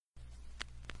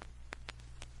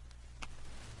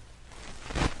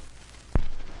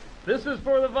This is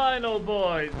for the Vinyl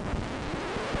Boys.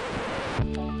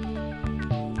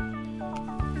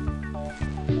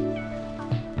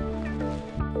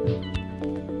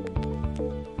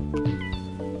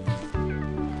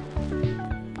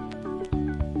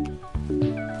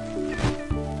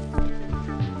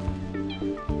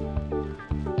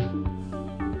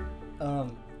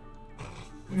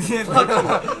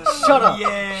 Shut up.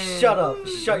 Yay. Shut up.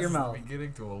 Shut your mouth.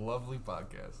 Beginning to a lovely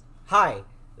podcast. Hi.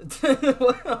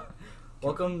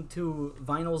 Welcome to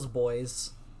Vinyl's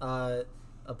Boys, a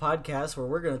podcast where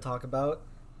we're going to talk about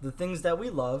the things that we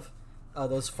love,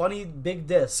 those funny big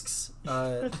discs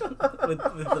with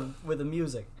the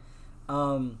music.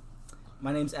 My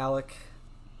name's Alec.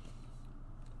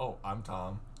 Oh, I'm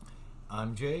Tom.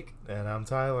 I'm Jake. And I'm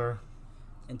Tyler.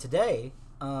 And today,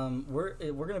 we're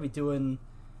going to be doing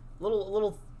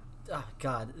little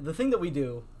God, the thing that we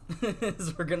do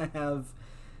is we're gonna have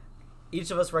each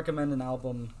of us recommend an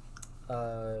album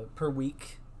per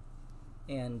week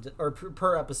or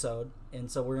per episode,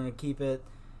 and so we're gonna keep it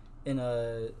in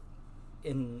a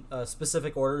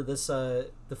specific order. This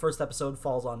the first episode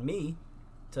falls on me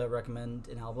to recommend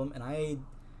an album, and I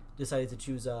decided to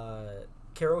choose Kero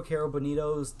Kero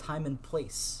Bonito's "Time and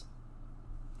Place."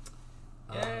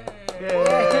 Yay!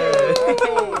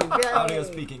 Audio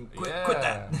speaking. Quit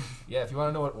that. Yeah, if you want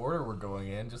to know what order we're going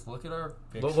in, just look at our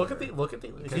picture. Look at the.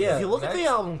 Yeah. If you look at the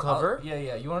album cover.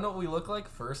 Yeah. You want to know what we look like?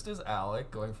 First is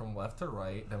Alec, going from left to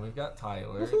right. Then we've got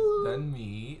Tyler. Woohoo. Then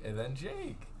me, and then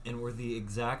Jake. And we're the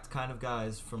exact kind of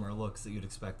guys from our looks that you'd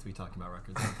expect to be talking about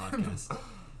records on the podcast.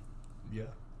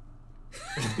 Yeah.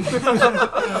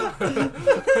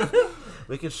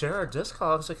 We could share our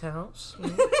Discogs accounts.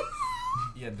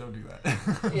 Yeah, don't do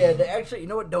that. Yeah, actually, you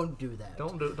know what? Don't do that.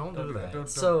 Don't do that. Don't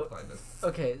So, find us.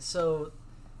 okay, so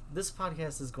this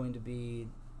podcast is going to be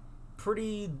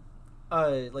pretty,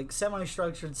 like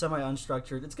semi-structured,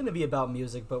 semi-unstructured. It's going to be about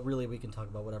music, but really we can talk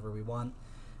about whatever we want.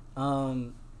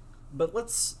 But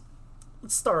let's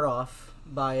start off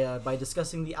by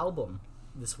discussing the album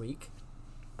this week,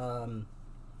 Time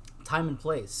and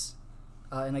Place,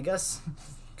 and I guess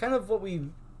kind of what we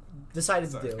decided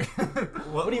to do.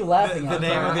 What are you laughing at? The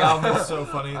name of the album is so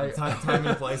funny. Time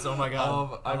and Place. Oh my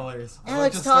god. I'm hilarious.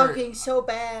 Alex talking so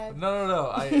bad. No.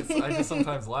 I just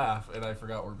sometimes laugh, and I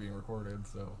forgot we're being recorded.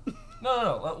 So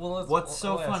no. Well, What's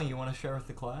so funny? You want to share with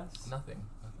the class? Nothing.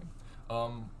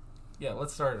 Yeah.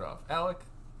 Let's start it off. Alec.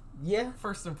 Yeah.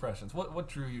 First impressions. What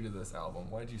drew you to this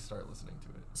album? Why did you start listening to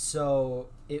it? So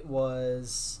it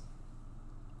was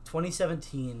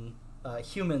 2017.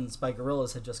 Humans by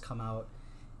Gorillaz had just come out,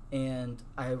 and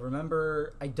I don't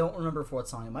remember for what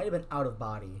song. It might have been Out of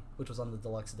Body, which was on the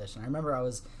deluxe edition. I remember I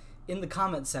was in the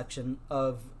comment section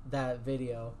of that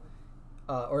video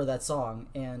or that song,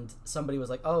 and somebody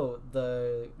was like, oh,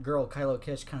 the girl Kylo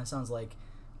Kish kind of sounds like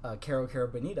Kero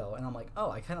Kero Bonito, and I'm like, oh,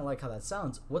 I kind of like how that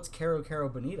sounds. What's Kero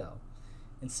Kero Bonito?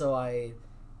 And so I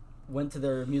went to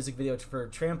their music video for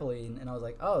Trampoline, and I was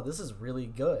like, oh, this is really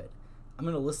good. I'm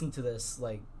gonna listen to this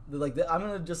I'm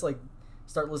gonna just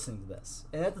start listening to this.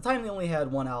 And at the time they only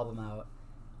had one album out,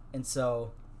 and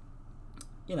so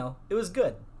it was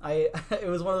good. It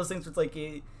was one of those things where it's like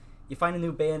you find a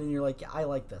new band and you're like, yeah, I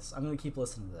like this, I'm gonna keep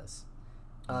listening to this.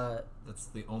 That's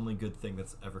the only good thing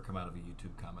that's ever come out of a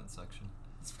YouTube comment section.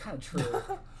 It's kind of true.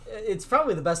 It's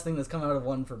probably the best thing that's come out of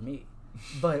one for me.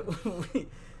 But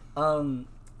Kero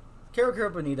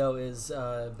Kero Bonito is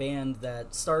a band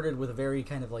that started with a very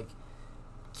kind of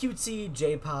cutesy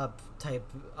J-pop type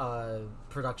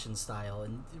production style,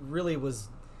 and really was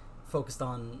focused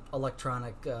on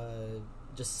electronic,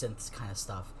 just synths kind of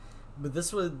stuff. But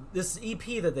this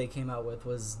EP that they came out with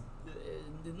was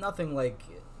nothing like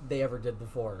they ever did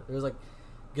before. It was like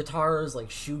guitars, like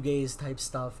shoegaze type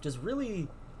stuff, just really,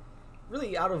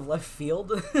 really out of left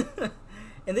field.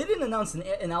 And they didn't announce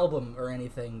an album or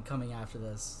anything coming after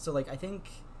this. So I think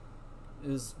it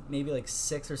was maybe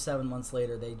 6 or 7 months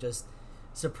later they just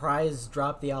surprise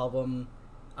dropped the album.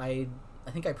 I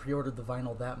think I pre-ordered the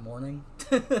vinyl that morning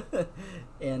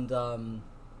and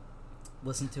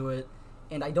listened to it.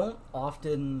 And I don't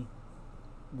often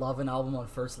love an album on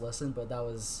first listen, but that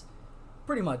was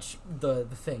pretty much the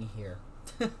thing here.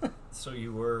 So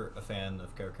you were a fan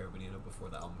of Kero Kero Bonito before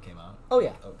the album came out? Oh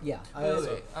yeah, Okay. yeah.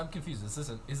 I'm confused. Is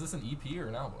this an EP or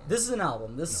an album? This is an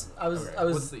album. What's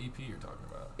the EP you're talking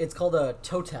about? It's called a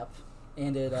Toe Tap,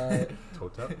 and it Toe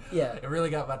tap? yeah. It really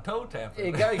got my toe tapping.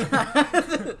 It got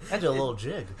I did a little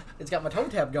jig. It's got my toe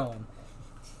tap going.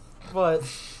 But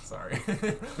Sorry.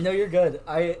 no, you're good.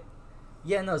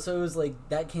 So it was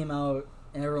that came out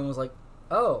and everyone was like,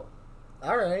 oh,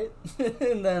 all right.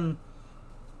 And then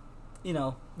you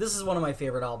know, this is one of my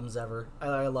favorite albums ever.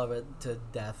 I love it to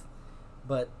death.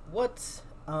 But what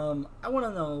I want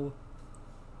to know,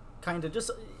 kind of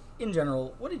just in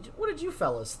general, what did you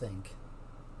fellas think?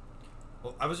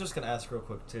 Well, I was just gonna ask real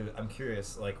quick too. I'm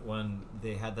curious, like when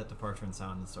they had that departure in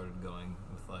sound and started going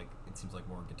with like it seems like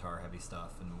more guitar heavy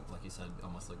stuff and like you said,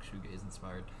 almost like shoegaze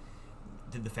inspired.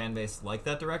 Did the fan base like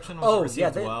that direction? Was it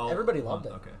received well? Everybody loved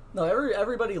it. Okay. No,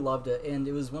 everybody loved it, and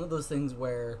it was one of those things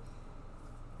where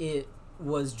it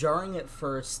was jarring at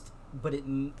first, but it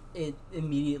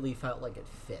immediately felt like it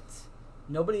fit.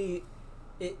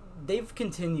 They've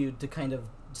continued to kind of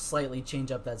slightly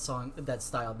change up that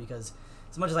style, because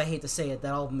as much as I hate to say it,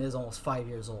 that album is almost 5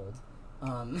 years old.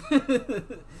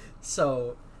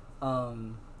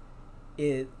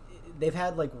 They've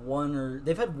had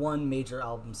one major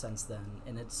album since then,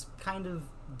 and it's kind of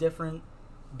different,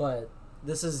 but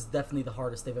this is definitely the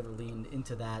hardest they've ever leaned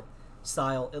into that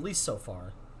style, at least so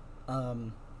far.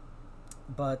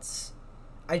 But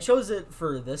I chose it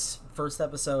for this first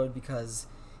episode because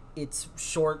it's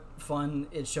short, fun.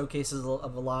 It showcases a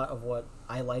lot of what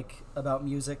I like about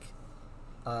music.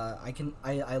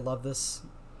 I love this.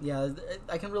 Yeah,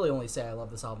 I can really only say I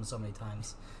love this album so many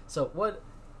times. So what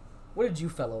did you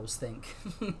fellows think?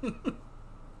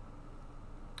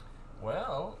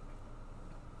 Well,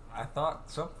 I thought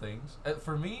some things.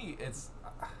 For me,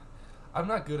 I'm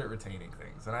not good at retaining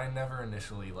things, and I never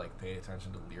initially pay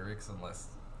attention to lyrics unless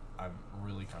I'm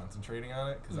really concentrating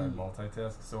on it, because I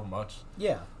multitask so much.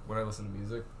 Yeah. When I listen to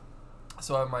music,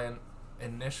 so my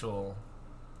initial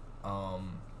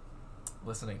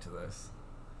listening to this,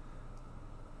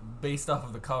 based off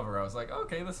of the cover, I was like,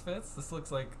 okay, this fits. This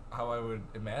looks like how I would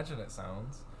imagine it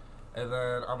sounds. And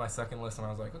then on my second listen, I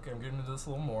was like, okay, I'm getting into this a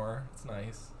little more. It's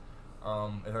nice.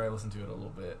 And then I listened to it a little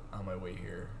bit on my way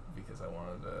here because I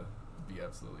wanted to be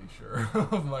absolutely sure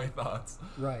of my thoughts.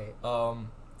 Right.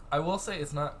 I will say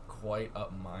it's not quite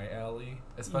up my alley,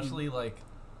 especially I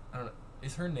don't know,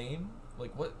 is her name?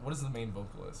 What is the main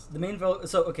vocalist? The main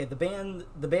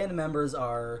the band members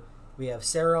are, we have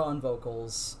Sarah on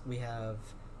vocals, we have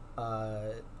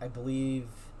I believe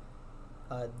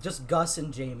just Gus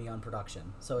and Jamie on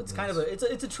production. So it's kind of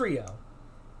a trio.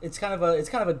 It's kind of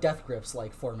a Death Grips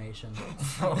like formation.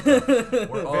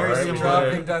 We're already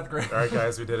dropping Death Grips. All right,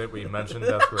 guys, we did it. We mentioned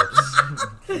Death Grips.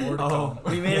 We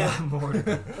made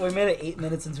it 8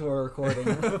 minutes into a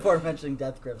recording before mentioning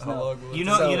Death Grips. No. You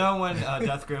know when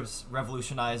Death Grips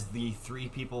revolutionized the 3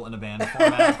 people in a band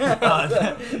format.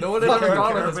 No one ever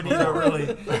thought of this before. Really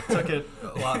took it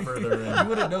a lot further. You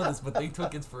wouldn't know this, but they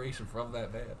took inspiration from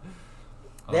that band.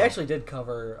 They actually did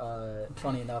cover.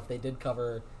 Funny enough, they did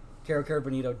cover. Kero Kero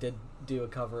Bonito did do a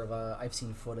cover of I've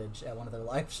Seen Footage at one of their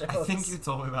live shows. I think you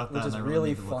told me about that. Which is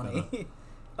really funny.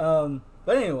 But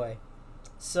anyway,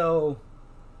 so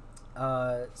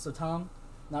Tom,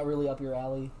 not really up your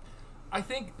alley. I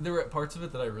think there were parts of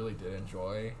it that I really did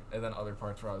enjoy, and then other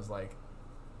parts where I was like,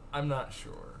 I'm not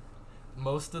sure.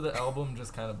 Most of the album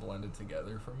just kind of blended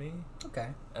together for me. Okay.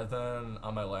 And then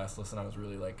on my last listen, I was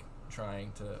really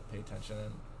trying to pay attention,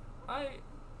 and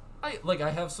I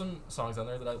have some songs on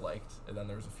there that I liked, and then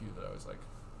there was a few that I was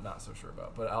not so sure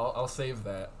about. But I'll save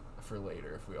that for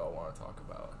later if we all want to talk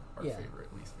about our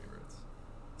least favorites.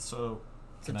 So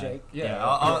Jake.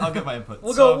 I'll give my input.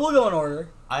 We'll go in order.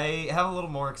 I have a little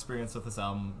more experience with this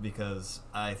album because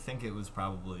I think it was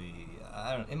probably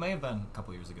it may have been a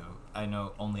couple years ago. I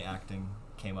know Only Acting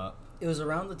came up. It was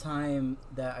around the time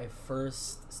that I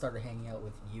first started hanging out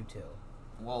with you two.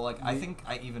 Well, I think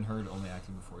I even heard Only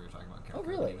Acting before you were talking about Kero. Oh,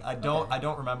 really? I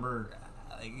don't remember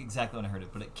exactly when I heard it,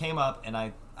 but it came up,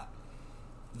 and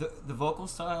the vocal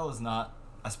style is not,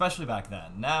 especially back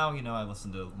then. Now, I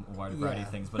listen to a wide variety of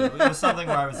things, but it was something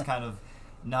where I was kind of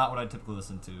not what I typically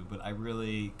listen to, but I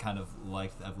really kind of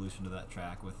liked the evolution of that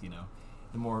track with, the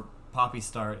more poppy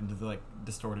start into the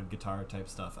distorted guitar type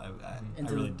stuff. I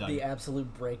really dug the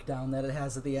absolute breakdown that it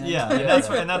has at the end. Yeah,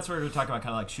 and that's where we're talking about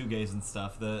kind of shoegaze and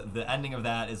stuff. The ending of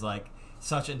that is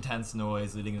such intense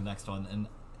noise leading to the next one, and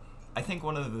I think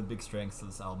one of the big strengths of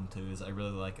this album too is I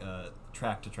really like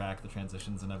track to track, the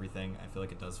transitions and everything. I feel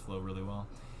like it does flow really well,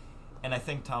 and I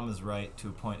think Tom is right to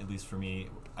a point, at least for me.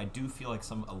 I do feel like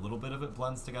a little bit of it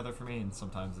blends together for me, and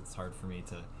sometimes it's hard for me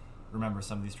to remember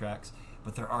some of these tracks.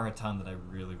 But there are a ton that I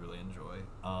really, really enjoy.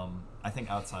 I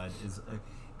think Outside is a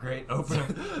great opener.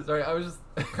 Sorry, I was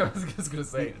just gonna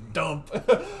say Dump.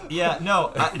 Yeah,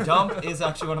 no, Dump is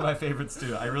actually one of my favorites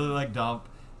too. I really like Dump,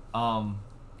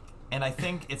 and I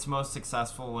think it's most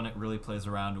successful when it really plays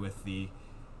around with the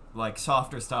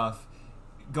softer stuff,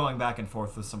 going back and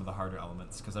forth with some of the harder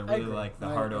elements. Because I really like the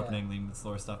hard opening leading to the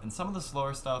slower stuff, and some of the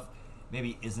slower stuff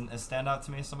maybe isn't as standout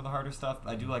to me as some of the harder stuff.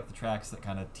 But I do like the tracks that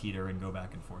kind of teeter and go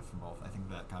back and forth from both. I think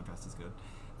that contrast is good.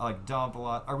 I like Dump a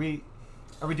lot. Are we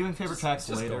doing favorite tracks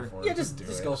later? Go for it. Yeah,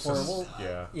 just go for it. We'll,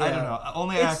 Yeah. yeah. I don't know.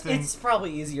 Only acting. It's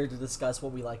probably easier to discuss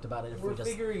what we liked about it if We're we just.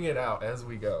 figuring it out as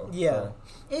we go. Yeah. So.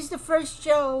 It's the first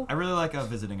show. I really like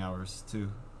Visiting Hours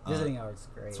too. Visiting Hours is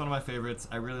great. It's one of my favorites.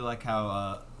 I really like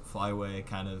how Flyway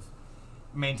kind of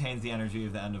maintains the energy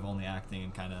of the end of Only Acting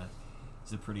and kind of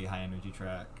is a pretty high energy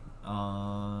track.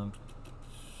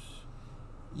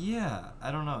 Yeah,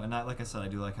 I don't know. And like I said, I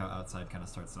do like how Outside kind of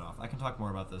starts it off. I can talk more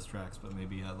about those tracks, but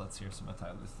maybe let's hear some of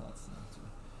Tyler's thoughts now too.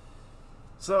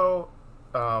 So,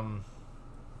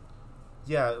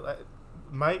 yeah,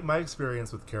 my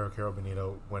experience with Kero Kero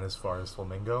Bonito went as far as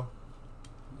Flamingo.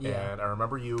 Yeah. And I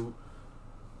remember you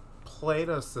played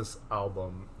us this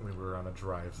album when we were on a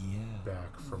drive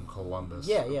back from Columbus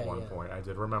at one point. I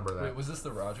did remember that. Wait, was this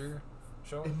the Roger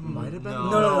show? It might have been.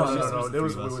 No. It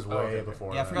was way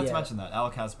before. Yeah, I that. forgot to mention that.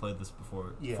 Alec has played this before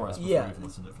us before we even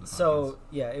listened to it for the podcast. So,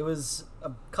 yeah, it was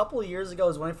a couple of years ago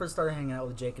is when I first started hanging out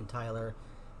with Jake and Tyler.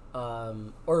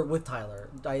 Or with Tyler.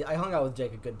 I hung out with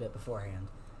Jake a good bit beforehand.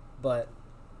 But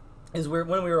is when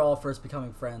we were all first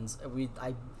becoming friends, we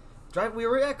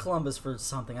were at Columbus for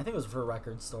something. I think it was for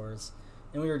record stores.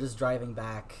 And we were just driving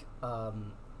back,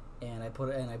 and I put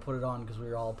it on because we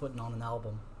were all putting on an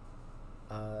album.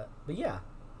 But yeah,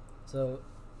 so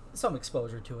some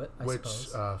exposure to it, I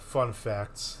suppose. Fun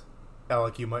fact,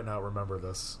 Alec, you might not remember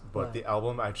this, but What? the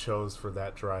album I chose for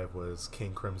that drive was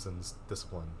King Crimson's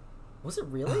Discipline. Was it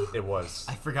really? It was.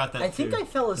 I forgot that I think too. I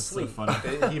fell That's so asleep.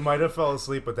 funny. He might have fell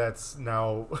asleep, but that's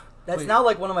now. That's Wait. now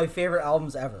like one of my favorite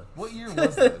albums ever. What year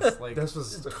was this? Like, This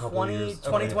was a couple 20 years.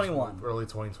 2021. Early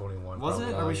 2021. Was it?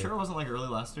 probably. Are we sure it wasn't like early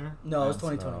last year? No, it was Yeah.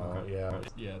 2021. Yeah.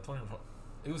 yeah, 2020.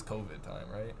 It was COVID time,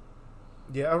 right?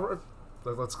 Yeah.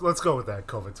 Let's go with that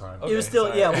COVID time. Okay, It was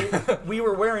still sorry. we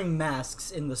were wearing masks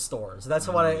in the stores. That's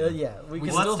what I we We can Well, that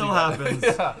still still do that. happens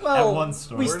Yeah. Well, at one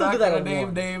store. we We're still not do that gonna at name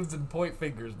one. names and point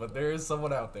fingers, but there is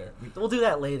someone out there. We'll do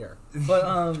that later.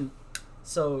 But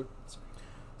so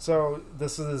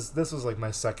this was like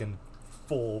my second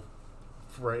full.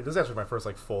 This is actually my first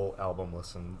like full album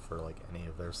listen for like any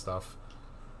of their stuff.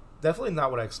 Definitely not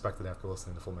what I expected after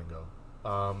listening to Flamingo.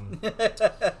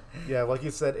 Yeah, like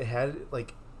you said, it had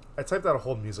like. I typed out a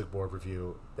whole music board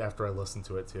review after I listened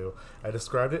to it too. I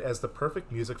described it as the perfect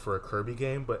music for a Kirby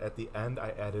game, but at the end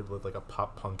I added with like a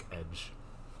pop punk edge.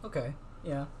 okay,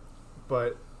 yeah.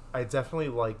 But I definitely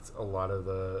liked a lot of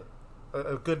a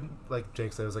good, like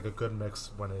Jake said, it was like a good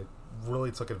mix when it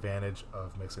really took advantage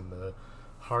of mixing the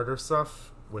harder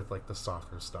stuff with like the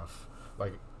softer stuff.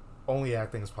 Like Only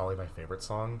Acting is probably my favorite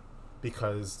song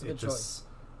because it just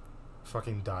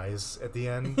fucking dies at the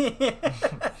end.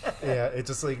 Yeah, it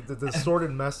just like the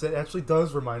distorted mess. It actually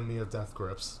does remind me of Death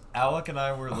Grips. Alec and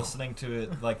I were listening to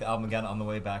it, like the album again, on the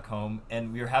way back home,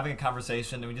 and we were having a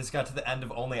conversation, and we just got to the end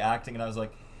of Only Acting, and I was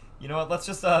like, you know what? Let's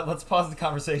just let's pause the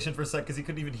conversation for a sec because he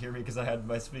couldn't even hear me because I had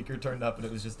my speaker turned up and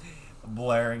it was just a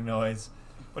blaring noise.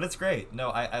 But it's great. No,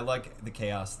 I like the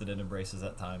chaos that it embraces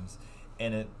at times,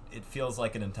 and it feels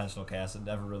like an intentional chaos. It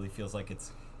never really feels like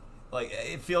it's. Like,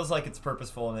 it feels like it's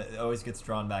purposeful, and it always gets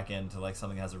drawn back into, like,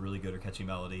 something that has a really good or catchy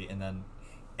melody, and then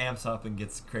amps up and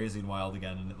gets crazy and wild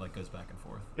again, and it, like, goes back and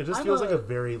forth. It just feels like a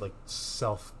very like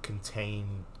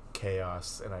self-contained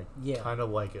chaos, and I kind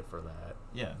of like it for that.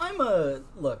 Yeah.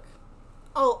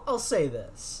 I'll say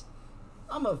this.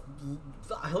 I'm a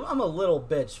little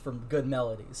bitch from good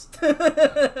melodies.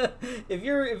 if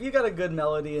you got a good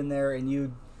melody in there and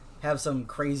you have some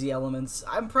crazy elements,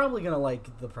 I'm probably gonna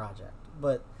like the project.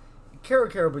 But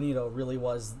Kero Kero Bonito really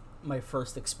was my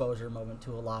first exposure moment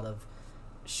to a lot of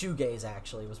shoegaze.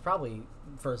 Actually, it was probably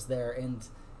first there, and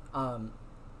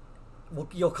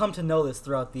you'll come to know this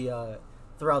throughout the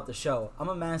show. I'm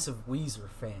a massive Weezer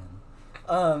fan,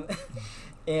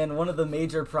 and one of the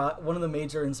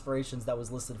major inspirations that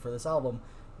was listed for this album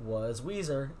was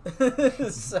Weezer.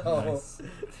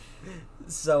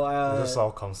 So this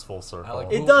all comes full circle. Alec,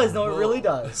 it does. No, it really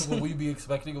does. Will we be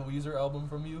expecting a Weezer album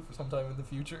from you for sometime in the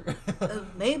future?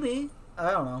 Maybe.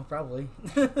 I don't know. Probably.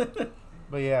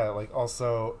 But yeah, like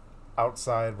also,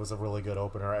 Outside was a really good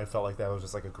opener. I felt like that was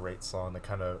just like a great song, that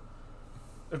kind of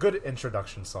a good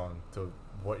introduction song to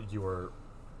what you were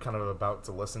kind of about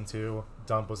to listen to.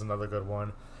 Dump was another good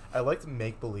one. I liked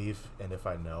Make Believe and If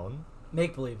I'd Known.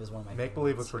 Make Believe is one of my Make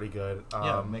Believe was pretty good.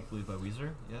 Yeah, Make Believe by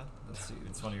Weezer. Yeah,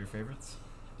 it's one of your favorites.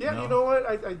 Yeah, No? you know what?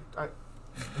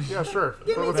 Yeah, sure.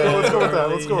 Gimme, Let's go with that.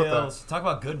 Let's go with Hills. that. Talk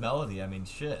about good melody. I mean,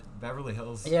 shit. Beverly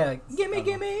Hills. Yeah, gimme.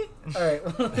 All right.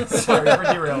 Sorry for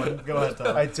derailing. Go ahead,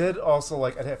 Tom. I did also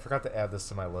like. I forgot to add this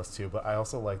to my list too, but I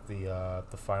also like the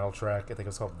final track. I think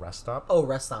it's called Rest Stop. Oh,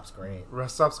 Rest Stop's great.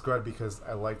 Rest Stop's good because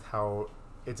I liked how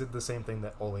it did the same thing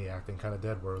that Only Acting kind of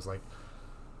did, where it was like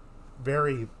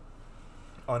very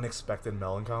unexpected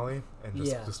melancholy and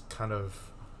just kind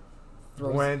of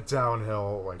went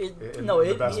downhill in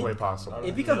the best way possible.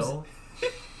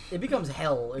 It becomes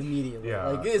hell immediately. Yeah.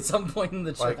 Like at some point in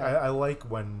the track. Like I like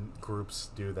when groups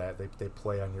do that. They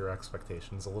play on your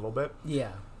expectations a little bit.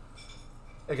 Yeah.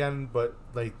 Again, but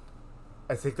like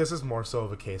I think this is more so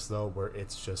of a case though where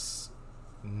it's just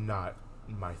not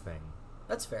my thing.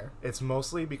 That's fair. It's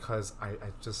mostly because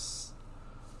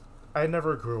I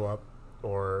never grew up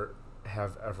or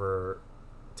have ever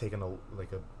taken a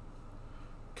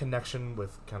connection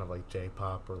with kind of like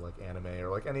J-pop or like anime or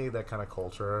like any of that kind of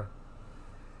culture.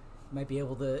 It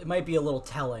might be a little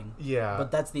telling. Yeah.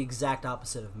 But that's the exact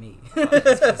opposite of me. I was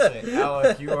just gonna say,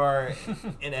 Alec, you are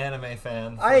an anime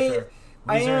fan. For sure.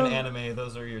 Weezer and anime,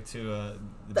 those are your two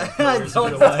pillars of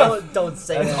your life. Don't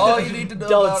say That's that. all you need to know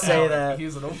Don't about say Alec. that.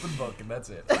 He's an open book, and that's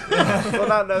it. Well,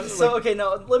 not So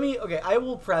I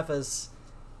will preface.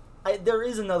 There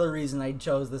is another reason I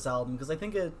chose this album because I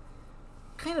think it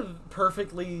kind of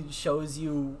perfectly shows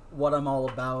you what I'm all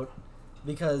about.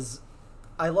 Because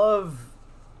I love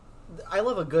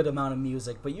a good amount of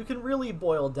music, but you can really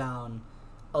boil down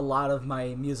a lot of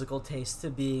my musical taste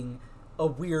to being a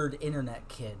weird internet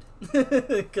kid.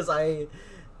 Because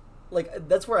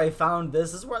that's where I found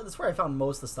this. That's where I found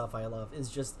most of the stuff I love is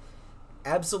just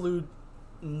absolute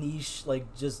niche,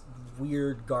 like just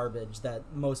weird garbage that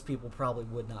most people probably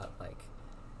would not like.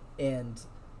 And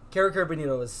Kero Kero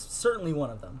Bonito is certainly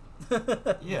one of them.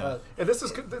 Yeah. And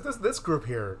this group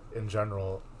here in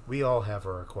general, we all have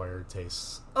our acquired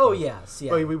tastes. Oh yes, yeah.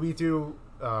 But we do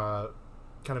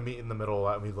kind of meet in the middle a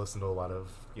lot, and we listen to a lot of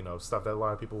stuff that a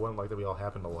lot of people wouldn't like that we all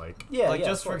happen to like. Yeah, like yeah,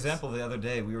 just of for course. example, the other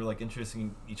day we were like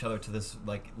introducing each other to this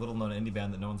like little known indie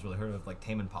band that no one's really heard of, like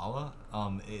Tame Impala.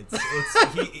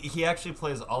 He actually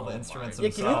plays all the instruments Yeah,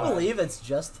 can himself. you believe it's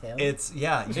just him? It's just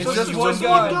you one wouldn't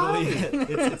guy. even believe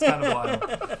it. It's kind of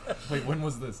wild. Wait, when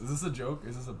was this? Is this a joke?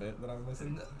 Is this a bit that I'm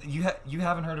missing? You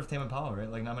haven't heard of Tame Impala, right?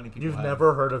 Like not many people. You've have.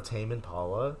 never heard of Tame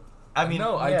Impala? I mean,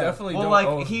 no, I yeah. definitely well, don't like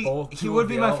own he both. he two would of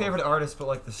be the my albums. favorite artist, but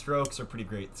like the Strokes are pretty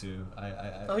great too. You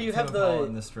Tame have Impala the-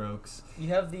 and the Strokes. You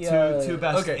have the Two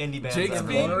best Okay, indie bands Jake's ever.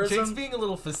 Lonerism? being a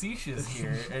little facetious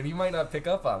here, and you might not pick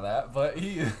up on that, but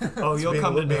he. Oh, you'll being,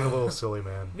 come to being a know. little silly,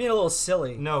 man. being a little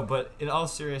silly. No, but in all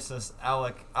seriousness,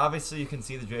 Alec, obviously you can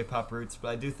see the J-pop roots, but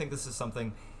I do think this is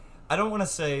something. I don't want to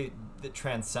say that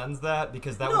transcends that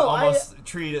because that would No, almost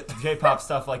treat J-pop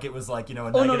stuff like it was like a Oh,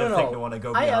 negative thing to want to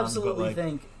go beyond.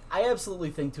 I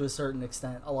absolutely think to a certain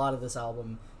extent a lot of this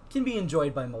album can be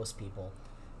enjoyed by most people,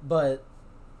 but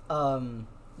a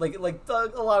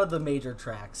lot of the major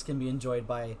tracks can be enjoyed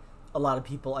by a lot of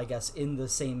people, I guess, in the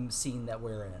same scene that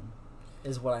we're in,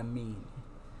 is what I mean.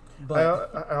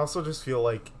 But I also just feel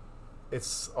like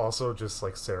it's also just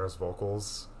like Sarah's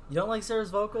vocals. you don't like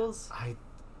Sarah's vocals?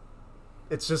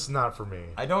 It's just not for me.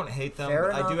 I don't hate them, Fair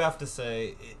but I do enough. have to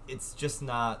say it's just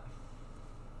not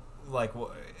like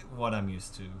what I'm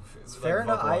used to. fair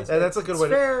enough. vocalized. And that's a good It's way.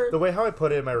 fair. The way how I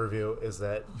put it in my review is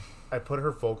that I put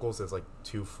her vocals as like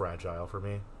too fragile for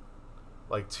me,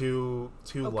 like too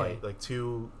Okay. light, like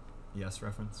too. Yes,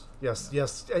 reference. Yes.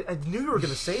 I knew you were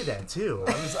gonna say that too.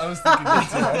 I was thinking that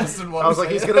too. I just didn't want I was to like,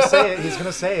 say he's it. gonna say it. He's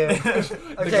gonna say it.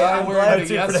 The Okay, guy I'm wearing glad a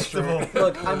too yes predictable. shirt.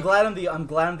 Look, I'm glad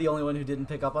I'm the only one who didn't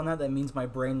pick up on that. That means my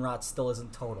brain rot still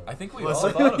isn't total. I think we Well, all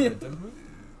so- thought of it, didn't we?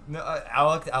 No,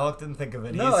 Alec didn't think of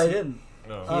it. No, I didn't.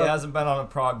 He hasn't been on a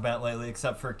prog bent lately,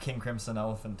 except for King Crimson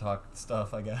Elephant Talk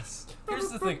stuff, I guess. Here's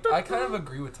the thing. I kind of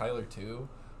agree with Tyler too,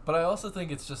 but I also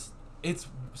think it's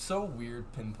so weird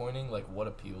pinpointing like what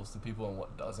appeals to people and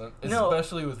what doesn't, No,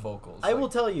 especially with vocals. I will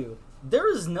tell you,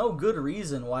 there is no good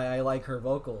reason why I like her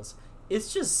vocals.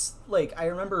 It's just like I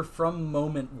remember from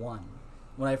moment one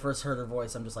when I first heard her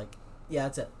voice, I'm just like, yeah,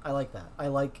 that's it. I like that. I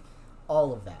like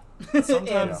all of that.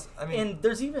 Sometimes, and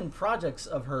there's even projects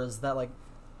of hers that like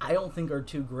I don't think are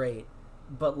too great,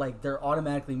 but like they're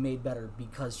automatically made better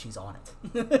because she's on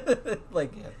it.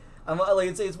 Like, Yeah. I'm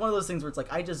like it's one of those things where it's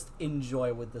like I just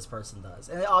enjoy what this person does,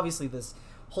 and obviously this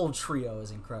whole trio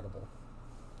is incredible.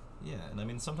 Yeah, and I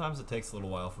mean sometimes it takes a little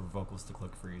while for vocals to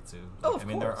click for you too. Oh, Like, of I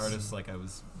mean there are course. artists like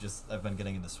I've been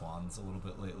getting into Swans a little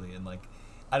bit lately, and like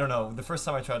I don't know, the first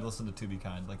time I tried to listen to To Be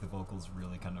Kind, like the vocals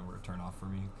really kind of were a turn off for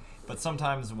me. But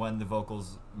sometimes when the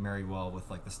vocals marry well with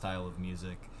like the style of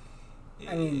music,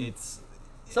 I mean, it's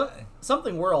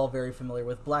Something we're all very familiar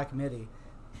with, Black Midi.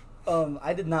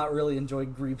 I did not really enjoy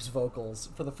Greep's vocals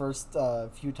for the first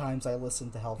few times I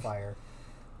listened to Hellfire,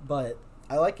 but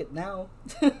I like it now.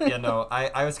 Yeah, no,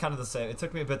 I was kind of the same. It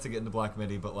took me a bit to get into Black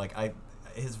Midi, but like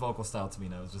his vocal style to me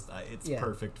now is just it's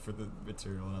perfect for the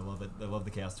material, and I love it. I love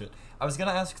the cast to it. I was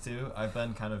gonna ask too. I've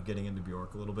been kind of getting into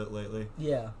Bjork a little bit lately.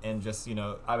 Yeah. And just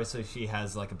obviously she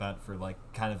has like a bent for like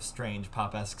kind of strange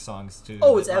pop-esque songs too.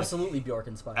 Oh, it's absolutely Bjork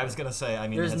inspired. I was gonna say. I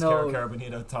mean, there's has no Kero Kero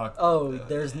Bonito talked? Oh,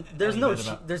 there's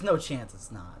no chance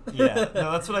it's not. Yeah,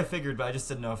 no, that's what I figured, but I just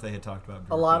didn't know if they had talked about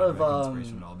Bjork a lot of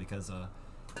inspiration at all because.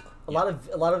 A lot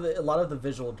of the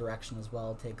visual direction as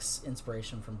well takes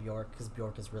inspiration from Bjork because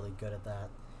Bjork is really good at that.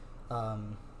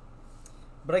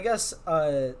 But I guess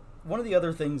one of the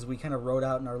other things we kind of wrote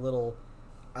out in our little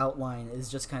outline is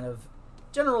just kind of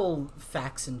general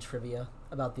facts and trivia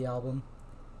about the album.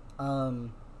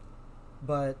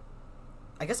 But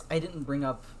I guess I didn't bring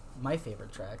up my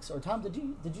favorite tracks. Or Tom, did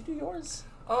you do yours?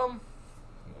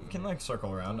 We can like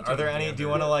circle around. Are there any? Do you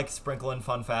want to like sprinkle in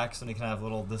fun facts and you can have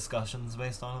little discussions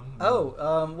based on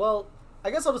them? Well,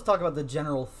 I guess I'll just talk about the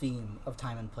general theme of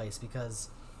Time and Place because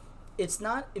it's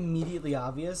not immediately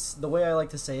obvious. The way I like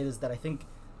to say it is that I think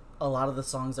a lot of the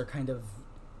songs are kind of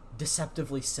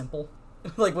deceptively simple,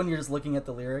 like when you're just looking at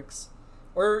the lyrics,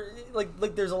 or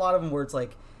like there's a lot of them where it's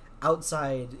like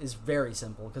Outside is very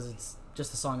simple because it's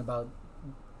just a song about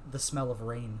the smell of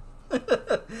rain.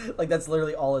 Like that's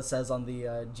literally all it says on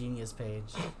the Genius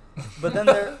page. But then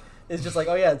there is just like,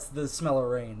 oh yeah, it's the smell of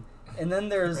rain. And then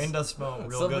there's rain does smell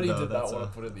real somebody good though. Somebody did not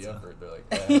want to put in the effort.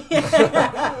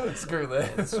 They're like, screw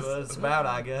this. That's what it's about,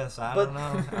 I guess. I don't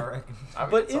know. I reckon.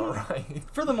 But it's all right.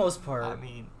 For the most part,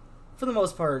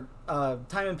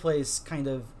 Time and Place kind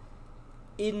of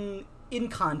in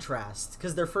contrast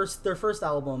because their first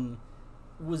album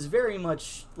was very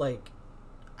much like.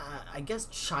 I guess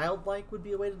childlike would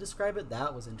be a way to describe it.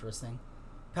 That was interesting.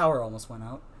 Power almost went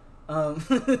out.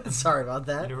 Sorry about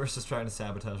that. Universe is trying to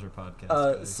sabotage our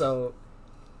podcast. So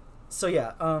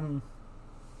yeah.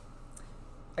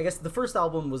 I guess the first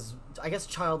album was. I guess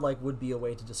childlike would be a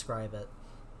way to describe it.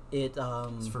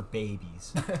 It's for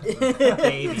babies.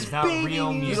 Babies, not baby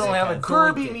real music. You don't have a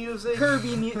Kirby music.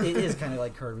 It is kind of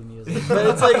like Kirby music, but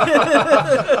it's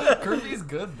like Kirby's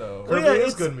good though. Kirby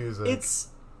is good music.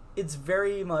 It's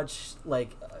very much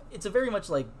like a very much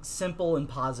like simple and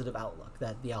positive outlook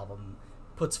that the album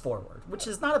puts forward, which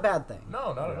is not a bad thing.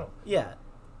 No, not at all. Yeah,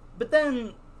 but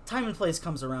then Time and Place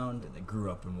comes around. And they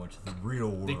grew up and watched the real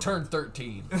world. They turned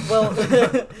 13. Well,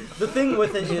 the thing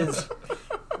with it is,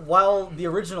 while the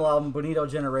original album Bonito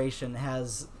Generation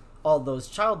has all those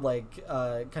childlike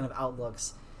kind of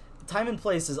outlooks, Time and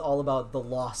Place is all about the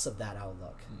loss of that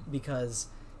outlook because.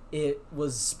 It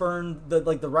was spurned.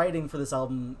 The writing for this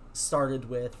album started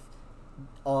with,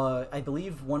 I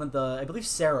believe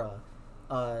Sarah,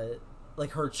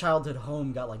 like her childhood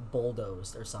home got like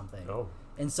bulldozed or something. Oh.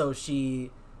 And so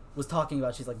she was talking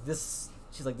about. She's like this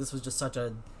was just such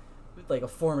a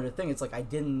formative thing. It's like I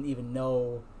didn't even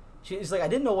know. She's like I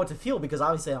didn't know what to feel because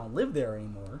obviously I don't live there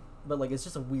anymore. But like it's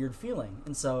just a weird feeling.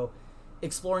 And so,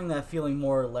 exploring that feeling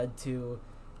more led to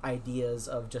ideas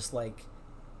of just like.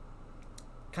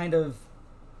 Kind of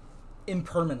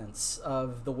impermanence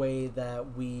of the way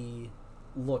that we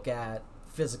look at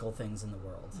physical things in the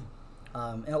world.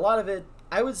 And a lot of it,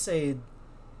 I would say,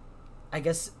 I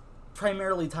guess,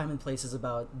 primarily Time and Place is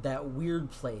about that weird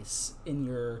place in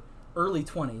your early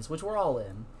 20s, which we're all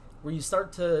in, where you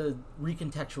start to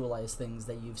recontextualize things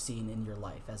that you've seen in your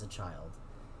life as a child.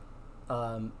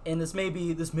 And this may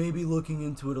be looking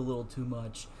into it a little too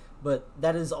much, but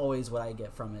that is always what I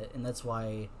get from it, and that's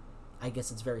why I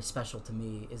guess it's very special to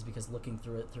me, is because looking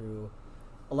through it through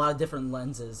a lot of different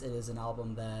lenses, it is an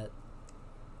album that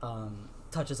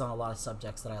touches on a lot of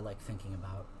subjects that I like thinking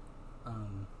about.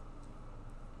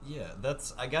 Yeah,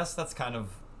 I guess that's kind of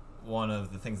one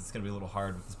of the things that's going to be a little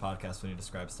hard with this podcast when you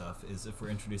describe stuff, is if we're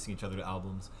introducing each other to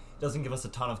albums, it doesn't give us a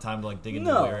ton of time to like dig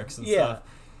into the lyrics and stuff.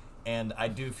 And I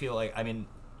do feel like, I mean,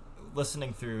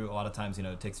 listening through a lot of times,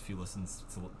 it takes a few listens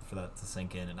for that to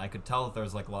sink in, and I could tell that there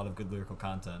was like a lot of good lyrical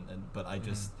content, but I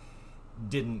just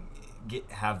didn't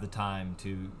have the time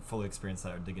to fully experience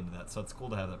that or dig into that. So it's cool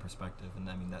to have that perspective, and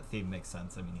I mean that theme makes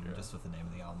sense. I mean, even just with the name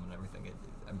of the album and everything,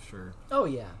 I'm sure. Oh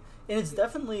yeah, and it's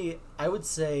definitely, I would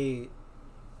say,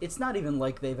 it's not even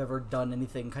like they've ever done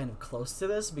anything kind of close to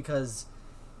this, because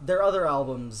their other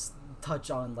albums touch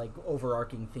on like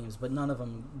overarching themes, but none of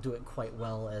them do it quite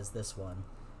well as this one.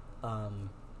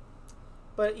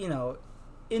 But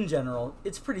in general,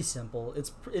 it's pretty simple.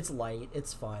 It's light.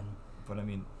 It's fun. But I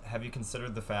mean, have you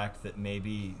considered the fact that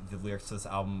maybe the lyrics to this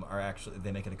album are actually,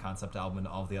 they make it a concept album and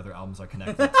all the other albums are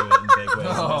connected to it in big ways?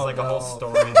 And there's like a whole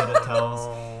story that it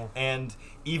tells. And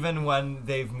even when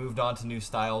they've moved on to new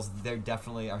styles, they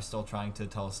definitely are still trying to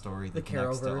tell a story that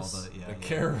connects to all The the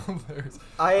Kero verse.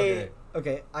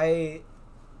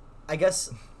 I guess,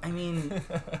 I mean,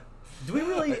 do we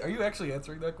really... Are you actually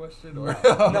answering that question? Or?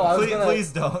 No, I was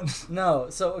please don't. No,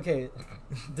 so, okay,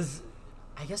 does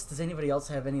anybody else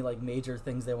have any, like, major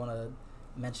things they want to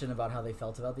mention about how they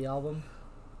felt about the album?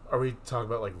 Are we talking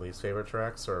about like least favorite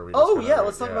tracks, or are we?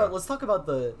 Let's talk about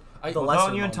the lesser Don't you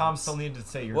and moments. Tom still need to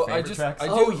say your favorite tracks?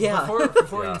 Before you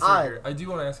Yeah. insert here, I do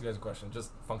want to ask you guys a question.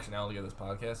 Just functionality of this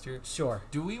podcast here. Sure.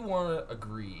 Do we want to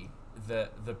agree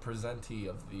that the presentee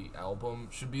of the album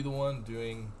should be the one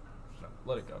doing? No,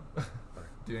 let it go.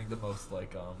 Doing the most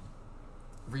like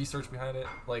research behind it,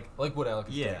 like what Alec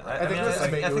is doing. I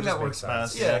think that works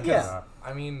best. Yeah.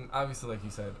 I mean, obviously, like you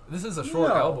said, this is a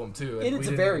short album too. And it's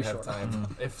we a very didn't even have short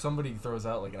time. If somebody throws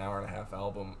out like an hour and a half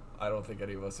album, I don't think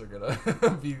any of us are gonna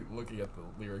be looking at the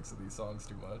lyrics of these songs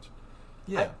too much.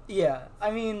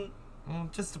 I mean, Well,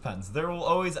 it just depends. There will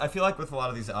always, I feel like with a lot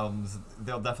of these albums,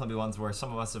 there'll definitely be ones where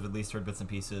some of us have at least heard bits and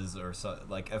pieces, or so,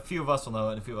 like a few of us will know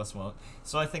it and a few of us won't.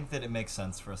 So I think that it makes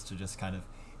sense for us to just kind of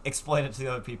explain it to the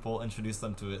other people, introduce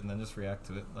them to it, and then just react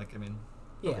to it. Like, I mean,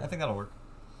 yeah. I think that'll work.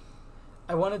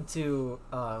 I wanted to,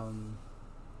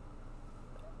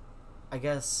 I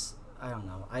guess, I don't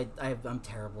know. I'm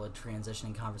terrible at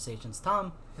transitioning conversations.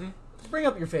 Tom, bring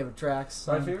up your favorite tracks.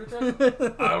 My favorite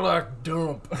track? I like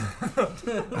Dump.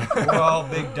 We're all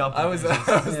big dump. I was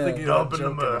thinking Dump about in the Joke in the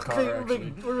mud. car, We're actually.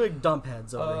 big dump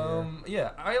heads over here.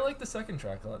 Yeah, I like the second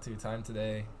track a lot too. Time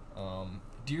Today.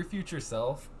 Dear Future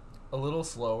Self, a little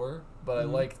slower, but I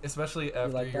liked, especially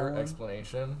after like that your one?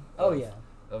 explanation. Oh, of, yeah.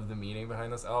 Of the meaning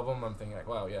behind this album, I'm thinking like,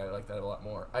 wow, yeah, I like that a lot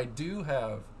more. I do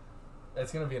have.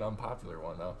 It's gonna be an unpopular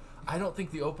one though. I don't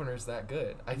think the opener's that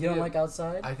good. You don't like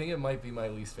Outside? I think it might be my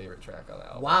least favorite track on the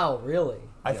album. Wow, really?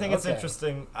 I think it's okay.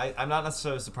 interesting. I'm not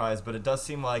necessarily surprised, but it does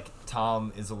seem like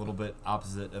Tom is a little bit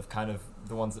opposite of kind of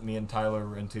the ones that me and Tyler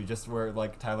were into, just where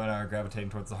like Tyler and I are gravitating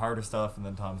towards the harder stuff, and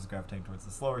then Tom's gravitating towards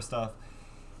the slower stuff,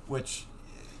 which,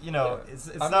 you know, Yeah. it's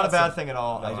I'm not a bad su- thing at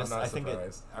all. No, I I'm think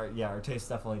surprised. our tastes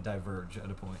definitely diverge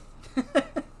at a point.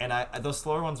 And those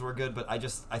slower ones were good, but I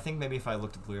think maybe if I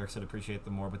looked at the lyrics, I'd appreciate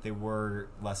them more. But they were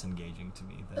less engaging to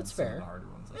me than That's some fair. of the harder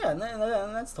ones. Yeah,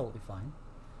 and that's totally fine.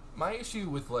 My issue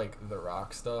with like the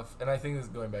rock stuff, and I think this is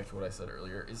going back to what I said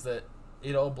earlier, is that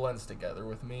it all blends together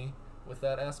with me with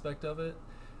that aspect of it.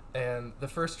 And the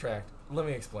first track, let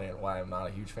me explain why I'm not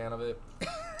a huge fan of it.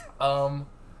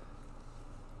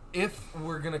 If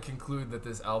we're gonna conclude that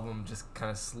this album just kind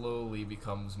of slowly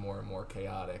becomes more and more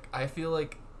chaotic, I feel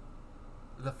like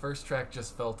the first track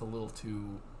just felt a little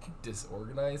too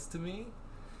disorganized to me.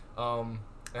 And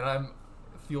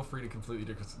feel free to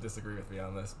completely disagree with me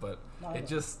on this, but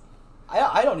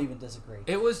I don't even disagree.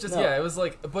 it was just, No. yeah, it was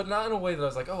like, but not in a way that I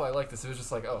was like, oh, I like this. It was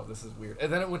just like, oh, this is weird.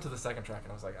 And then it went to the second track,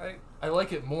 and I was like, I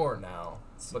like it more now.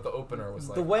 But the opener was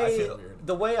like, I feel weird.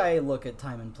 The way I look at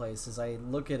Time and Place is I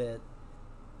look at it,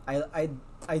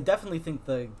 I definitely think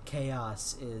the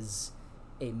chaos is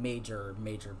a major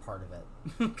part of it,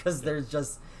 because there's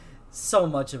just so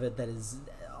much of it that is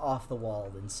off the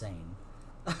wall insane.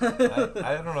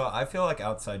 I don't know. I feel like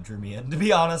Outside drew me in. To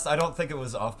be honest, I don't think it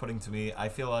was off-putting to me. I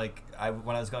feel like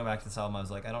when I was going back to this album, I was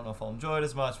like, I don't know if I'll enjoy it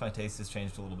as much. My taste has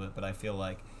changed a little bit, but I feel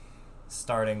like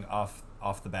starting off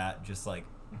the bat, just like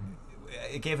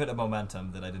it gave it a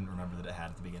momentum that I didn't remember that it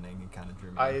had at the beginning, and kind of drew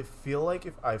me in. I feel like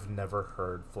if I've never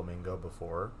heard Flamingo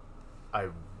before, I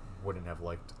wouldn't have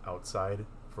liked Outside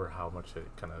for how much it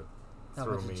kind of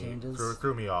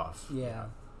threw me off. Yeah.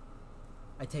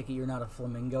 I take it you're not a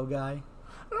Flamingo guy?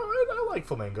 No, I like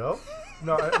Flamingo.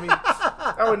 No, I mean,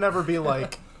 I would never be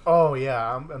like, oh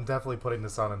yeah, I'm definitely putting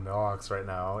this on in the aux right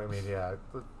now. I mean, yeah,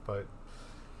 but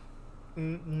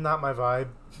not my vibe,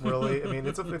 really. I mean,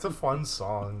 it's a fun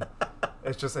song.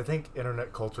 It's just, I think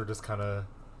internet culture just kind of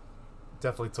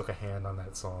definitely took a hand on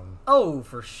that song. Oh,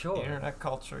 for sure. Internet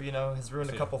culture, has ruined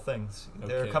a couple things. No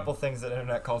There are a kidding. couple things that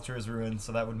internet culture has ruined,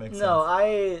 so that would make sense. No,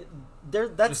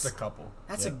 that's Just a couple.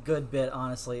 That's Yeah. a good bit,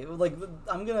 honestly. Like,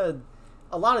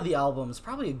 a lot of the albums,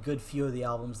 probably a good few of the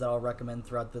albums that I'll recommend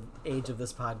throughout the age of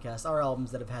this podcast are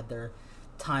albums that have had their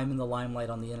time in the limelight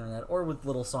on the internet, or with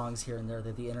little songs here and there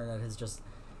that the internet has just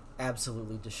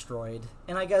absolutely destroyed.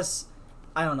 And I guess,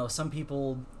 I don't know, some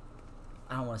people,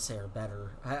 I don't want to say are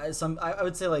better. I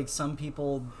would say like some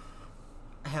people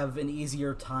have an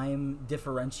easier time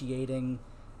differentiating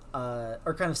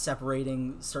or kind of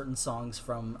separating certain songs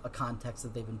from a context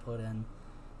that they've been put in.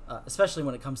 especially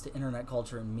when it comes to internet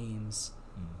culture and memes.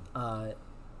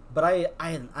 But I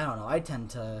don't know. I tend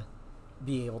to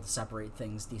be able to separate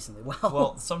things decently well.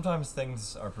 Well, sometimes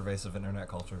things are pervasive in internet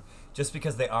culture just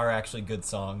because they are actually good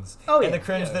songs. Oh, yeah. And the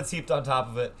cringe that's heaped on top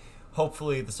of it,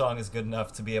 hopefully the song is good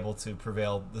enough to be able to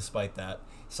prevail despite that.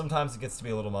 Sometimes it gets to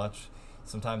be a little much.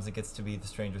 Sometimes it gets to be the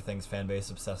Stranger Things fan base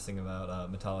obsessing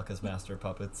about Metallica's Master of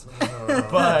Puppets.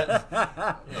 But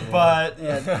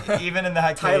even in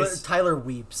that case... Tyler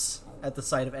weeps at the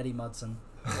sight of Eddie Munson.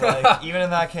 Like, even in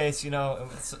that case,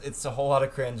 it's a whole lot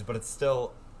of cringe, but it's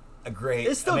still a great,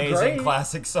 amazing great.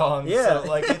 Classic song. Yeah. So,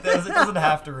 like, it doesn't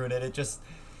have to ruin it. It just...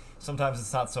 Sometimes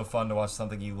it's not so fun to watch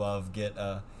something you love get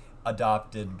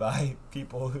adopted by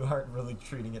people who aren't really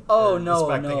treating it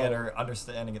respecting it or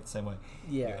understanding it the same way.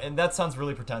 Yeah. And that sounds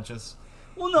really pretentious.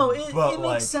 Well, no, it like,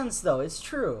 makes sense, though. It's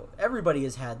true. Everybody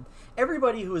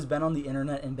who has been on the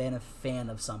internet and been a fan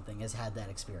of something has had that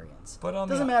experience. But it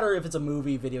doesn't matter if it's a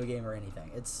movie, video game, or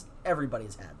anything.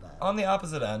 Everybody's had that. On the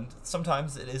opposite end,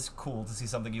 sometimes it is cool to see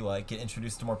something you like get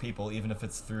introduced to more people, even if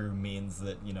it's through means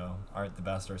that, aren't the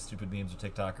best or stupid memes or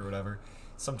TikTok or whatever.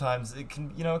 Sometimes it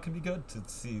can, it can be good to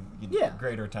see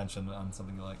greater attention on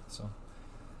something you like.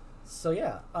 So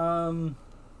yeah.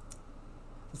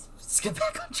 Let's get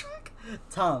back on track.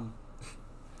 Tom,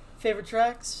 favorite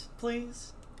tracks,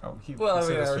 please. Oh,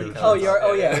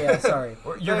 Yeah, sorry.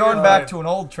 You're going back to an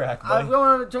old track, buddy. I'm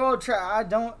going to an old track. I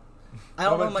don't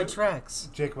know my tracks.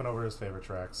 Jake went over his favorite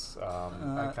tracks.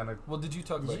 I kind of. Well, did you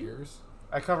talk about yours?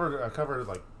 I covered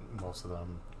like most of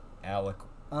them. Alec.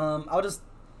 I'll just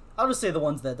say the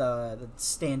ones that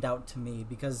stand out to me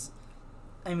because,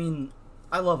 I mean,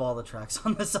 I love all the tracks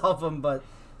on this album, but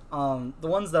the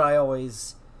ones that I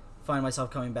always find myself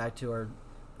coming back to are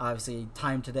obviously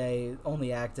Time Today,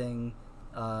 Only Acting,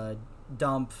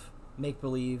 Dump, Make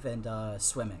Believe, and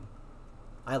Swimming.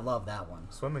 I love that one.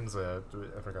 Swimming's I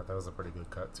forgot that was a pretty good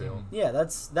cut too. Mm-hmm. Yeah,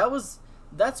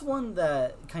 that's one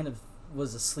that kind of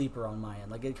was a sleeper on my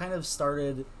end. Like it kind of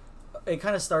started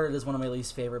as one of my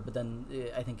least favorite, but then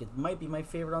I think it might be my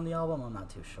favorite on the album. I'm not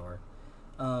too sure.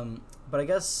 But I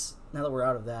guess now that we're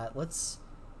out of that, let's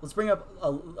bring up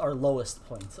our lowest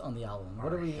point on the album.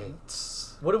 What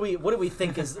do we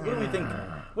think is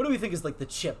like the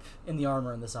chip in the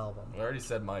armor in this album? I already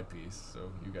said my piece,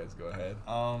 so you guys go ahead.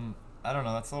 I don't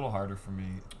know. That's a little harder for me.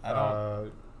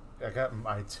 I got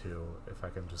my two. If I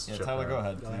can just. Yeah, chip Tyler, in. go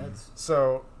ahead, please.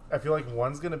 So I feel like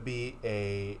one's gonna be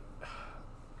a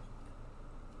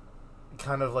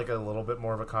kind of like a little bit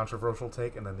more of a controversial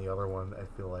take, and then the other one I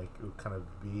feel like would kind of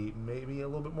be maybe a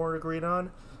little bit more agreed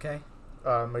on. Okay.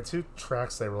 My two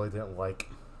tracks I really didn't like.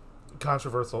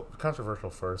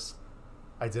 Controversial first.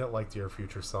 I didn't like Dear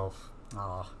Future Self.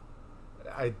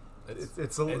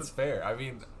 It's fair. I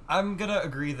mean, I'm gonna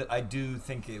agree that I do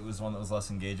think it was one that was less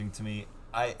engaging to me.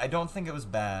 I don't think it was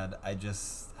bad. I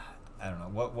don't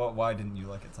know. Why didn't you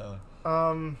like it, Tyler?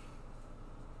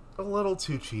 A little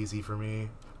too cheesy for me.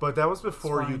 But that was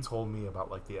before you told me about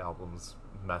like the album's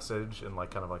message and like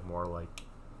kind of like more like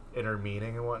inner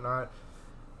meaning and whatnot.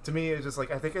 To me, it's just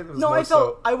like I think it was.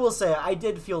 No, I will say I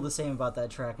did feel the same about that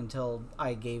track until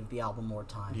I gave the album more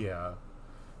time. Yeah,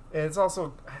 and it's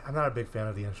also I'm not a big fan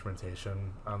of the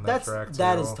instrumentation on that track.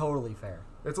 That is totally fair.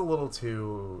 It's a little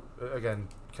too again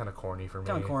kind of corny for me.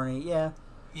 Kind of corny, yeah.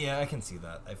 Yeah, I can see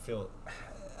that. I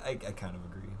kind of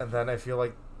agree. And then I feel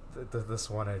like this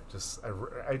one I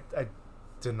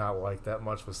did not like that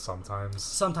much was Sometimes.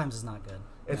 Sometimes is not good.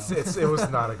 It was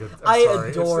not a good. I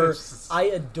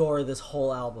adore this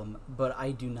whole album, but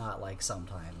I do not like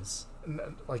Sometimes.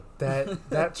 Like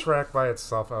that track by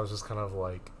itself, I was just kind of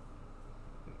like,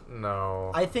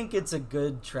 no. I think it's a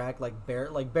good track,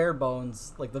 bare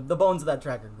bones. Like the bones of that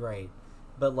track are great,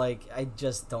 but like I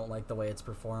just don't like the way it's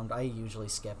performed. I usually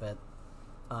skip it.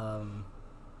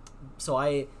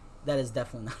 That is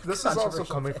definitely not. This is also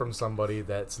coming from somebody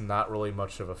that's not really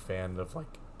much of a fan of like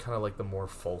kind of like the more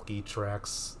folky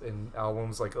tracks in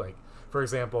albums. Like for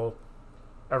example,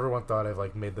 everyone thought I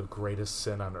like made the greatest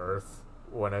sin on earth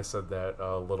when I said that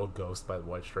Little Ghost by the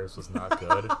White Stripes was not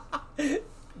good.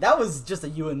 That was just a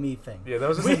you and me thing. Yeah, that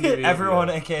was just a you and me. Everyone,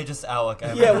 aka just Alec.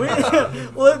 Yeah,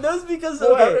 well, that was because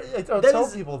I'll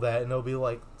tell people that, and they'll be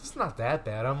like, "It's not that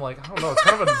bad." I'm like, I don't know, it's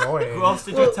kind of annoying. Who else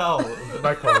did you tell?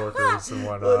 My coworkers and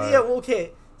whatnot. Well,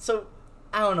 okay. So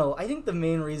I don't know. I think the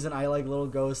main reason I like Little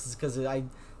Ghost is because I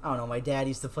don't know. My dad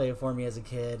used to play it for me as a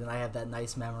kid, and I have that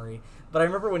nice memory. But I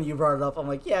remember when you brought it up, I'm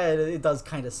like, yeah, it does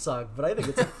kind of suck, but I think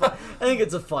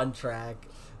it's a fun track.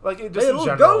 Like just little in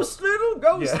general, little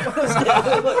ghost.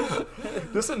 Yeah.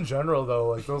 Just in general, though,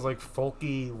 like those like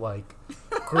folky, like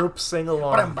Group sing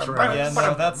along. Yeah,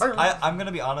 no, that's. I'm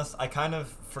gonna be honest. I kind of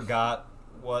forgot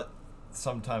what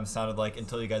sometimes sounded like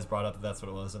until you guys brought up that that's what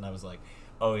it was, and I was like,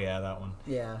 oh yeah, that one.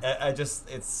 Yeah.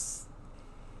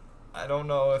 I don't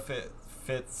know if it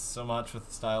fits so much with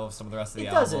the style of some of the rest of the It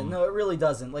album. doesn't. No, it really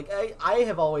doesn't. Like I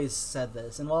have always said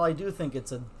this, and while I do think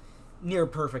it's a near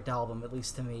perfect album, at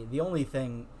least to me, the only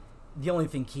thing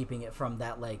keeping it from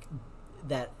that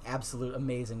absolute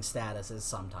amazing status is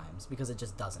sometimes because it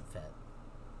just doesn't fit.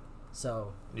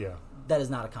 So Yeah. that is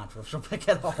not a controversial pick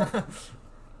at all.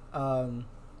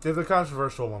 The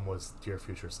controversial one was Dear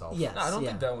Future Self. Yes, No, I don't yeah.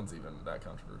 think that one's even that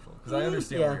controversial because I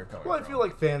understand Yeah. where you're coming Well, I from. feel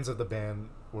like fans of the band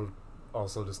would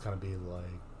also just kind of be like,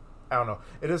 I don't know.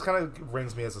 It just kind of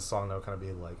rings me as a song that would kind of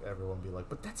be like, everyone be like,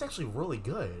 but that's actually really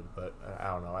good. But I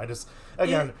don't know. I just,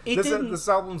 again, this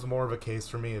album's more of a case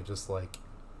for me of just like,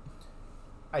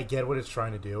 I get what it's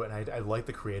trying to do, and I like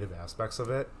the creative aspects of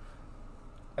it.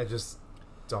 I just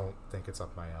don't think it's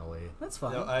up my alley. That's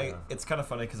fine. No, it's kind of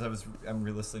funny because I'm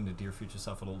re-listening to Dear Future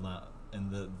Self a little now,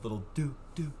 and the little do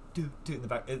in the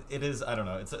back. It is, I don't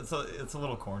know. It's a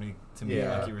little corny to me,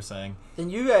 Yeah. like you were saying. Then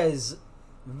you guys,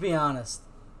 be honest,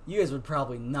 you guys would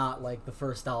probably not like the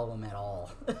first album at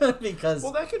all because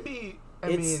Well, that could be.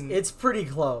 it's pretty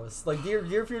close. Like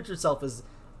Dear Future Self is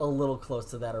a little close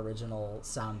to that original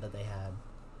sound that they had,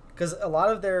 because a lot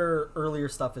of their earlier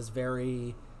stuff is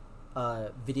very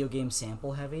video game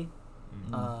sample heavy,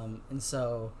 and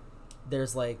so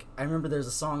there's I remember there's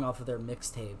a song off of their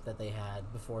mixtape that they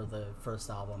had before the first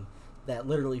album that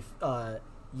literally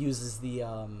uses the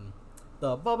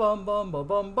ba bum bum ba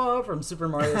bum ba from Super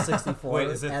Mario 64 Wait,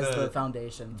 is it as the foundation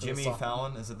foundation. For Jimmy the song.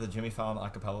 Fallon? Is it the Jimmy Fallon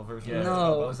acapella version? Yeah.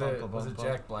 No. Was it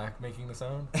Jack Black making the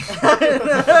sound?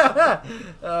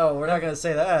 Oh, we're not gonna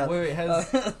say that. Wait,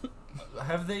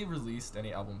 have they released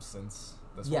any albums since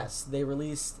this one? Yes, they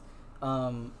released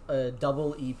a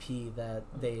double EP that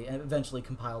they eventually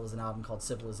compiled as an album called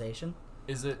Civilization.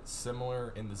 Is it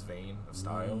similar in this vein of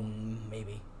style?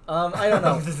 Maybe. I don't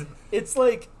know. It's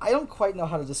I don't quite know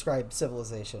how to describe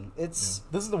Civilization. It's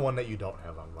This is the one that you don't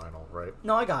have on vinyl, right?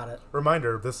 No, I got it.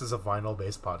 Reminder: this is a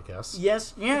vinyl-based podcast.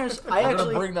 Yes. I I'm actually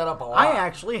gonna bring that up a lot. I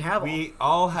actually have. We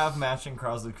all have matching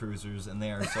Crosley Cruisers, and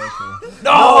they are so cool.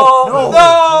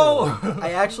 No!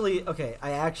 I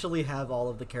actually have all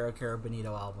of the Kero Kero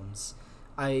Bonito albums.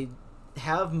 I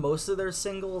have most of their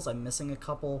singles. I'm missing a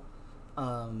couple,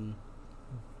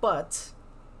 but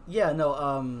yeah,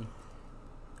 no.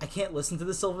 I can't listen to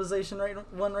the Civilization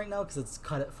one right now because it's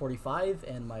cut at 45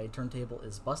 and my turntable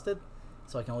is busted,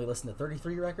 so I can only listen to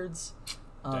 33 records.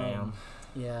 Damn.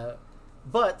 Yeah,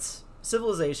 but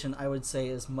Civilization, I would say,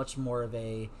 is much more of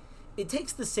a. It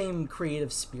takes the same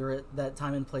creative spirit that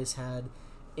Time and Place had,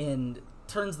 and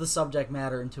turns the subject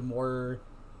matter into more.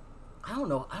 I don't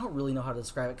know. I don't really know how to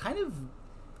describe it. Kind of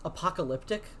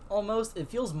apocalyptic, almost. It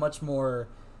feels much more.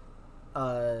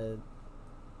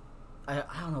 I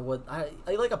don't know what I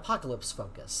like apocalypse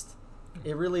focused.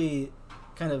 It really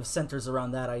kind of centers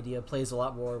around that idea. Plays a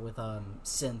lot more with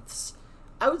synths.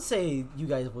 I would say you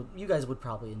guys would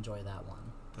probably enjoy that one.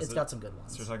 It's got some good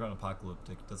ones. So you're talking about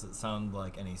apocalyptic. Does it sound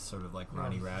like any sort of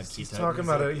Ronnie Radke He's type? talking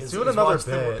about it. He's Is doing another Watch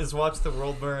bit. Is Watch the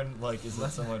World Burn is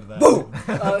that similar to that? Boom!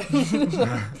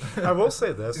 I will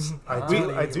say this. I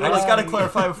do. I just got to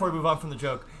clarify before we move on from the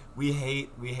joke. We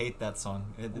hate that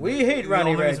song. We hate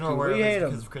Ronnie Radke. We hate him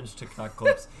because of cringe TikTok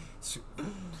clips.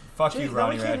 Fuck Jake, you, now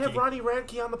Ronnie we can't Radke. have Ronnie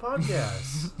Radke on the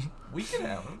podcast. We can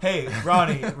have them. Hey,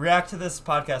 Ronnie, react to this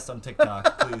podcast on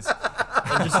TikTok, please.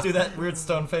 And just do that weird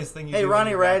stone face thing you do. Hey, when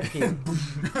Ronnie you're-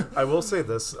 Radke. I will say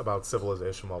this about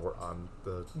Civilization while we're on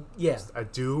the. Yeah. I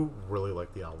do really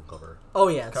like the album cover. Oh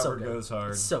yeah, it's so Cover good. goes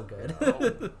hard. It's so good.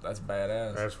 Oh, that's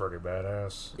badass. That's pretty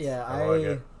badass. Yeah, I like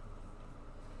it.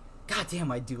 God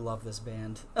damn, I do love this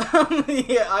band.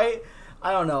 Yeah, I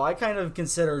don't know. I kind of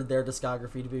consider their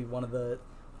discography to be one of the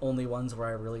only ones where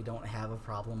I really don't have a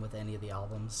problem with any of the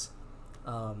albums.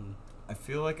 I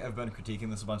feel like I've been critiquing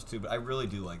this a bunch too, but I really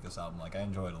do like this album. I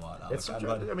enjoy it a lot. It's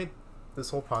subjective. I mean, this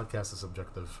whole podcast is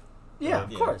subjective. Yeah,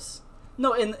 of course.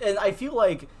 No, and I feel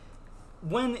like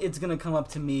when it's gonna come up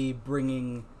to me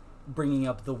bringing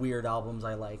up the weird albums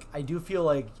I like, I do feel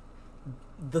like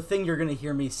the thing you're gonna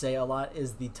hear me say a lot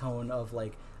is the tone of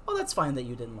oh, that's fine that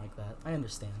you didn't like that. I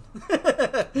understand.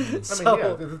 I mean,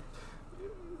 yeah.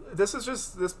 This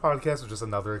podcast is just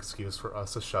another excuse for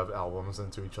us to shove albums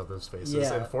into each other's faces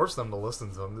and force them to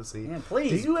listen to them to see. Man,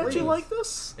 please, do you actually like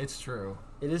this? It's true.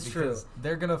 It is true.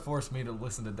 They're gonna force me to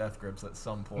listen to Death Grips at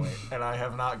some point, and I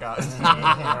have not gotten.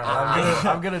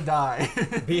 I'm gonna die.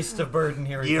 Beast of Burden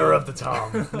here. Year of the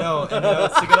Tongue. No, and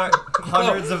it's to get our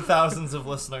hundreds of thousands of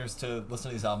listeners to listen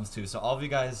to these albums too. So all of you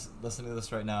guys listening to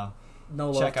this right now,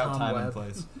 check out Time and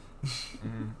Place.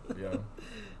 Yeah.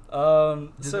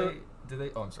 Did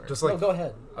they? Oh, I'm sorry. Just go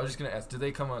ahead. I was just gonna ask. Did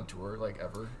they come on tour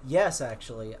ever? Yes,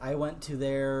 actually, I went to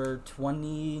their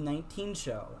 2019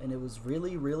 show, and it was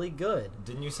really, really good.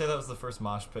 Didn't you say that was the first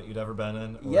mosh pit you'd ever been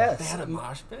in? Or? Yes. They had a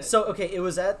mosh pit. So okay, it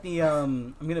was at the.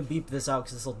 I'm gonna beep this out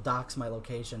because this will dox my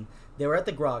location. They were at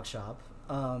the Grog Shop,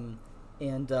 and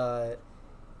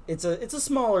it's a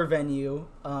smaller venue.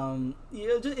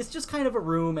 It's just kind of a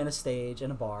room and a stage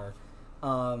and a bar,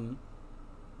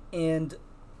 and.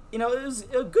 It was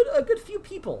a good few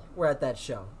people were at that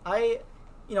show. I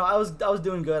was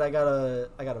doing good. I got a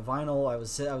vinyl. I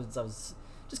was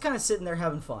just kind of sitting there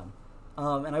having fun.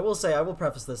 And I will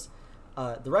preface this: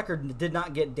 the record did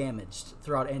not get damaged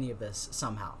throughout any of this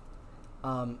somehow.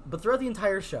 But throughout the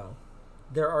entire show,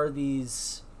 there are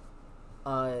these.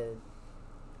 I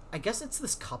guess it's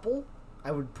this couple.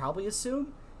 I would probably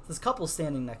assume this couple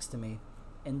standing next to me,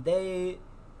 and they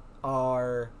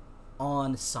are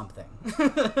on something.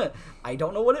 I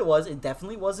don't know what it was. It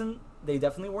definitely wasn't. They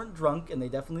definitely weren't drunk, and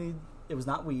it was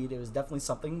not weed. It was definitely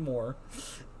something more.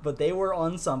 But they were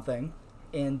on something,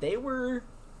 and they were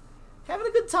having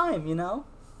a good time,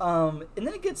 And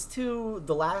then it gets to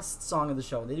the last song of the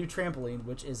show. They do Trampoline,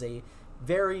 which is a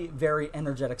very, very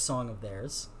energetic song of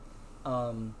theirs,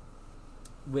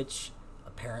 which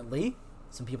apparently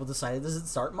some people decided to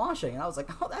start moshing, and I was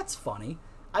like, oh, that's funny.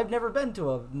 I've never been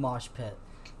to a mosh pit.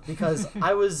 Because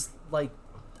I was, I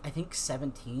think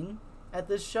 17 at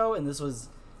this show, and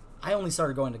I only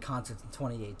started going to concerts in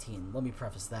 2018. Let me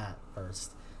preface that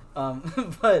first.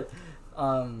 But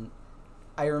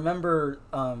I remember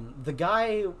the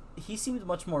guy, he seemed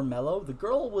much more mellow. The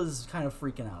girl was kind of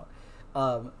freaking out.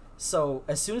 So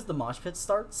as soon as the mosh pit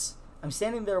starts, I'm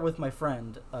standing there with my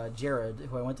friend, Jared,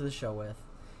 who I went to the show with,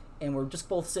 and we're just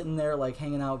both sitting there,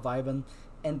 hanging out, vibing,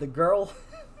 and the girl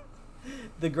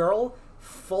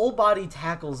full body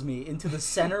tackles me into the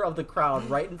center of the crowd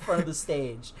right in front of the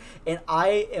stage, and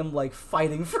I am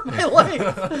fighting for my life.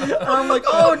 And I'm like,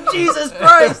 oh Jesus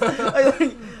Christ.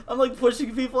 I'm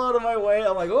pushing people out of my way.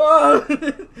 I'm like, whoa.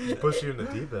 She pushed you in the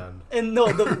deep end. And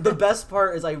no, the best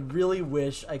part is I really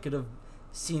wish I could have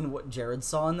seen what Jared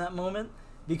saw in that moment,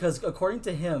 because according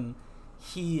to him,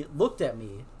 he looked at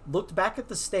me, looked back at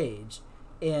the stage,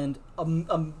 and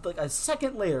a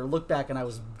second later looked back and I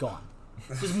was gone.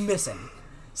 Just missing.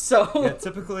 So yeah,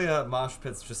 typically mosh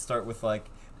pits just start with a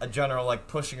general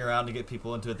pushing around to get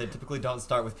people into it. They typically don't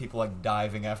start with people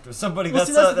diving after somebody. Well,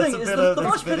 that's the thing,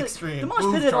 a bit extreme. The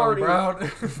mosh pit had Charlie already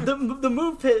Brown.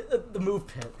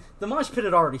 the mosh pit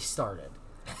had already started.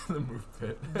 The move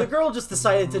pit. The girl just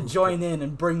decided to join in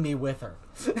and bring me with her.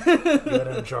 Get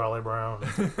in, Charlie Brown.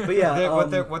 But yeah,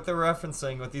 what they're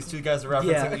referencing, what these two guys are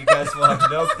referencing, you guys will have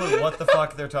no clue what the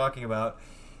fuck they're talking about.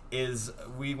 Is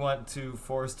we went to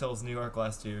Forest Hills, New York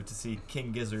last year to see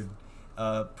King Gizzard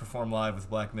perform live with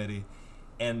Black Midi.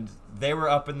 And they were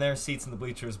up in their seats in the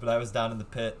bleachers, but I was down in the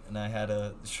pit, and I had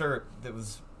a shirt that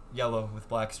was yellow with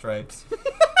black stripes.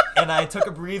 And I took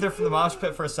a breather from the mosh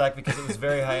pit for a sec because it was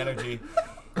very high energy.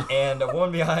 And a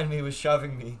woman behind me was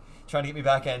shoving me, trying to get me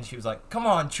back in. She was like, "Come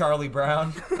on, Charlie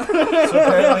Brown." So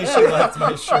apparently she liked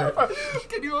my shirt.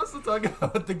 Can you also talk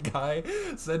about what the guy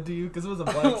said to you? Because it was a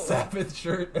Black Sabbath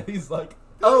shirt, and he's like,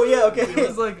 oh yeah, okay. He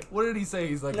was like, what did he say?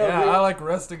 He's like, No, I like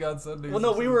resting on Sundays. Well,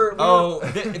 no, we were. were.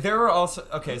 There were also...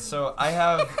 Okay, so I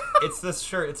have... It's this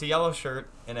shirt. It's a yellow shirt,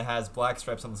 and it has black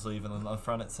stripes on the sleeve, and then on the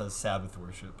front it says Sabbath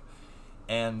Worship.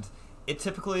 And it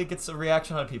typically gets a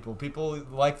reaction out of people. People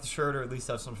like the shirt, or at least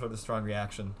have some sort of strong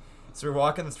reaction. So we're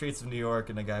walking the streets of New York,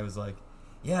 and a guy was like,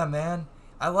 "Yeah, man,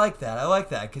 I like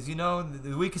that, because,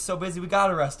 the week is so busy, we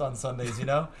gotta rest on Sundays,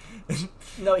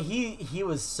 No, he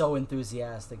was so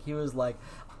enthusiastic. He was like,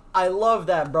 "I love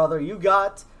that, brother. You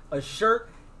got a shirt."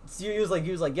 He was like,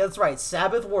 "Yeah, that's right,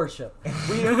 Sabbath worship.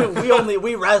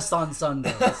 We rest on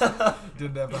Sundays."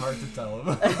 Didn't have the heart to tell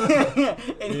him.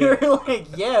 And you were like,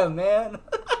 "Yeah, man."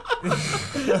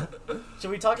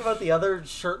 Should we talk about the other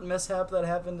shirt mishap that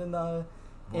happened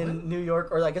in New York,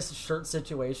 or I guess a shirt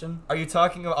situation? Are you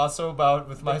talking also about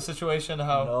with my situation?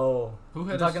 How? No. Who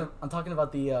had I'm talking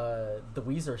about the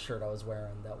Weezer shirt I was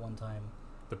wearing that one time.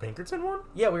 The Pinkerton one?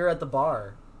 Yeah, we were at the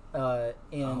bar,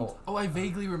 And I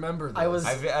vaguely remember this. I was.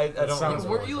 I don't sounds remember.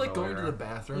 Weren't you like going to familiar. the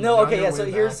bathroom? No, and okay, on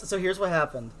yeah. your So way here's what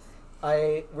happened.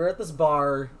 We're at this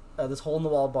bar, this hole in the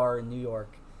wall bar in New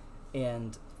York,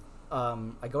 and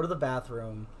I go to the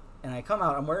bathroom, and I come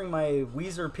out. I'm wearing my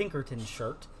Weezer Pinkerton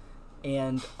shirt,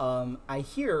 and I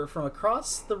hear from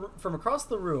across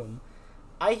the room,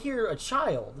 I hear a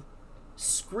child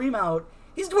scream out,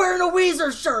 "He's wearing a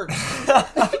Weezer shirt!"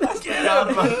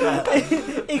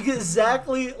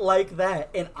 Exactly like that,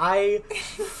 and I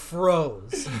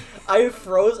froze.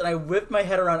 And I whipped my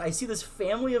head around. I see this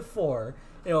family of four,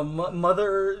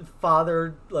 mother,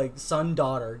 father, like son,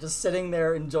 daughter, just sitting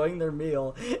there enjoying their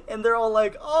meal, and they're all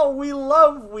like, "Oh, we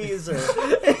love Weezer,"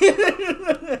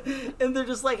 and they're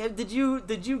just like, "Did you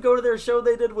go to their show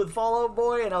they did with Fall Out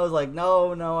Boy?" And I was like,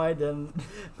 "No, I didn't."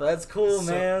 But that's cool,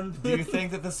 man. Do you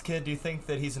think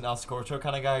that he's an El Scorcho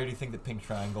kind of guy, or do you think that Pink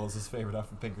Triangle is his favorite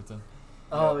off of Pinkerton?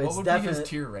 Oh, what it's would definitely be his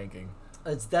tier ranking?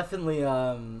 It's definitely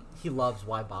he loves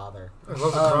Why Bother. I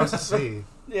love Across the Sea.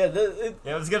 Yeah,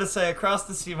 I was gonna say Across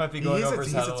the Sea might be going over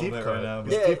his head a little deep bit cut. right now.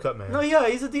 He's a deep cut man. No, yeah,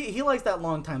 he likes that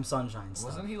long time sunshine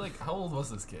stuff. Wasn't he like? How old was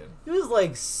this kid? He was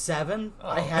like 7.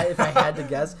 Oh. If I had to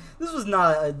guess, this is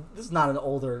not an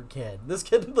older kid. This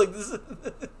kid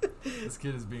This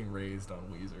kid is being raised on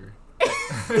Weezer.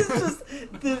 it's just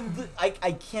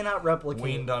I cannot replicate.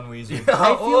 Weaned on Weezer.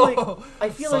 I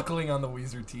feel like Suckling on the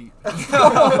Weezer teat.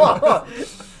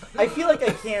 I feel like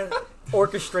I can't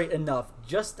orchestrate enough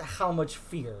just how much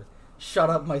fear shut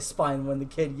up my spine when the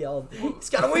kid yelled, "He's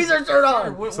got a Weezer shirt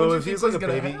on!" So if he's like a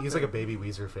baby, he's like a baby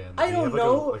Weezer fan. I don't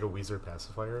know. Like a Weezer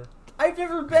pacifier. I've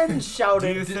never been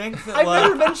shouted. Do you think that I've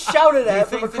never been shouted do you at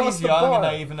from think that across he's the young bar. and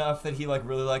naive enough that he like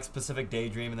really likes Pacific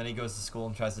Daydream, and then he goes to school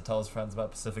and tries to tell his friends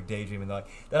about Pacific Daydream, and they're like,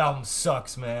 "That album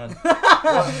sucks, man."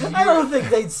 I don't think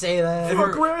they'd say that. For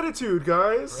gratitude,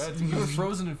 guys. Brad, you were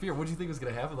frozen in fear. What do you think was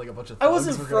gonna happen? Like a bunch of I thugs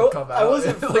wasn't were fro- gonna come out I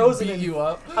wasn't and, frozen like, beat in- you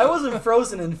up. I wasn't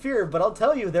frozen in fear, but I'll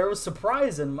tell you, there was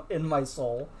surprise in my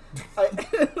soul.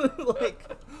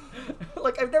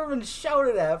 Like I've never been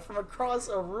shouted at from across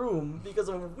a room because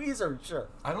of a Weezer shirt.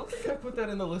 I don't think I put that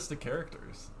in the list of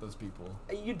characters. Those people.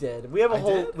 You did. We have a I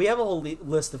whole did?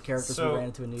 list of characters we So ran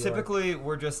into in New York. typically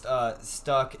we're just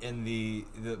stuck in the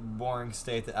boring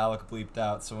state that Alec bleeped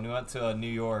out. So when we went to New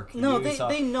York, No, we saw,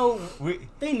 they know we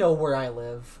they know where I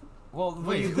live. well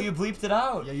Wait. you bleeped it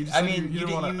out. Yeah, you just I said mean you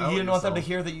didn't wanna you out didn't want them to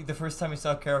yourself. hear that the first time you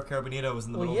saw Kero Kero Bonito was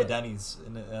in the Well, middle of yeah. a Denny's.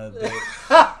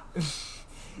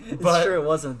 It's But- true, it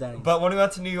wasn't Denny. But when we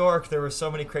went to New York, there were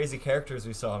so many crazy characters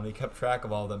we saw, and we kept track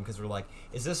of all of them because we're like,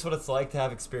 is this what it's like to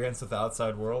have experience with the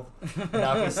outside world?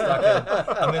 Not be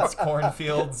stuck amidst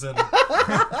cornfields and...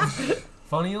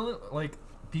 Funny, like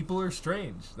people are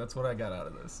strange. That's what I got out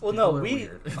of this. Well, People no, are we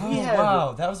weird. Oh, had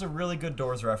wow. That was a really good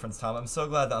Doors reference, Tom. I'm so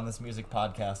glad that on this music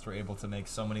podcast we're able to make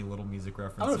so many little music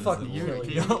references. fucking that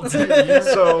kill we'll- you.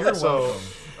 You're So-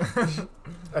 welcome.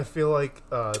 I feel like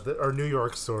our New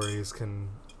York stories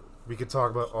we could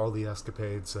talk about all the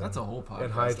escapades and, That's a whole podcast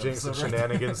and hijinks and episode right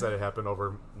shenanigans that happen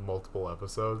over multiple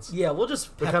episodes. Yeah, we'll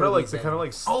just They pepper kind of like these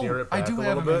in. steer it I back do a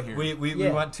have little them in bit. here. We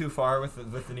Yeah. went too far with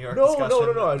the New York No,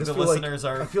 discussion. no. I just the feel listeners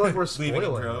like are I feel like we're leaving in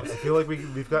spoiling. droves. I feel like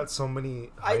we've got so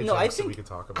many hijinks I that think we could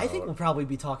talk about. I think we'll probably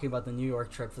be talking about the New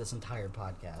York trip for this entire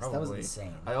podcast. That was Probably.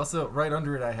 insane. I also right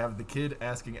under it I have the kid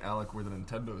asking Alec where the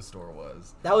Nintendo store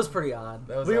was. That was pretty odd.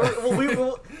 That was we were, odd. well, we were, He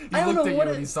I don't looked know at what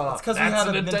you and he it. saw. It's because we "That's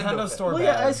had a a Nintendo fan." store Well, bag.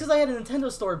 yeah, it's because I had a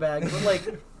Nintendo store bag, but like,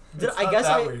 It's not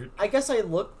that weird. I guess I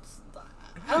looked.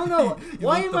 I don't know. You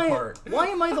Why looked am the I? part. Why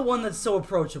am I the one that's so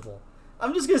approachable?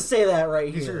 I'm just gonna say that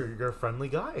right He's here. you're a friendly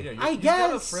guy. Yeah, I you've got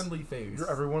a guess. friendly face. You're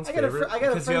everyone's I got a favorite. I got a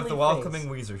Because you have the friendly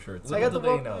welcoming face. Weezer shirts. I got the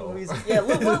Little do they welcoming know. Weezer. Yeah,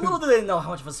 little do they know how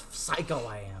much of a psycho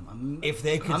I am. If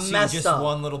they could I'm see messed just up.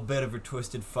 one little bit of your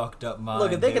twisted, fucked up mind,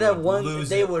 Look, if they could have one, lose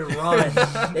they it. would run.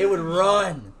 They would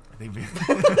run. They'd be,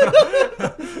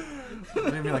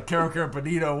 they'd be like, Kero Kero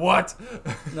Bonito, what?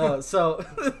 No, so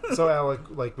So Alec,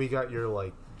 like we got your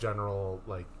like general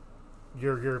like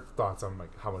your thoughts on like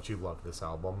how much you love this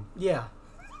album. yeah.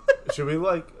 Should we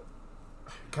like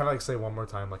kind of like say one more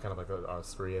time like kind of like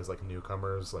us three as like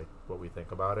newcomers like what we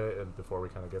think about it, and before we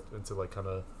kind of get into like kind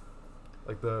of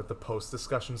like the post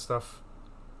discussion stuff?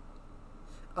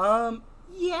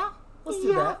 Yeah. Let's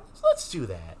do that. Let's do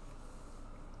that.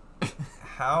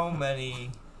 How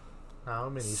many How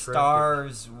many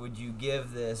stars would you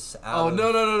give this out Oh, of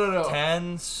no.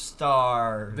 10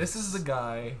 stars? This is the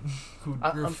guy who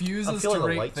I'm refuses feeling to a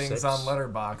rate light things 6. on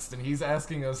Letterboxd, and he's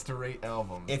asking us to rate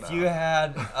albums. If now. you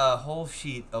had a whole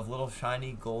sheet of little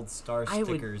shiny gold star I would-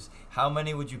 stickers, how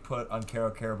many would you put on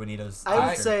Kero Kero Bonito's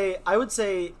I sticker? would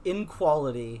say in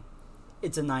quality,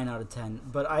 it's a 9 out of 10.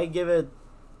 But I give it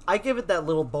I give it that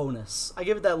little bonus. I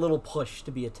give it that little push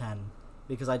to be a 10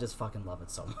 because I just fucking love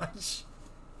it so much.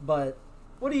 But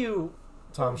what do you...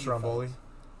 Tom Stromboli.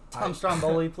 Tom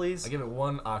Stromboli, please. I give it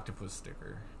 1 octopus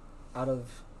sticker Out of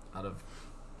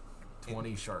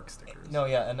 20 shark stickers. No,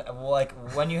 yeah, and like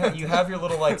when you have your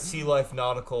little like sea life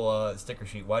nautical sticker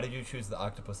sheet, why did you choose the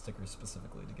octopus stickers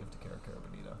specifically to give to Kero Kero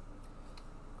Bonito?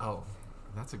 Oh,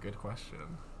 that's a good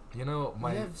question. You know,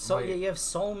 you have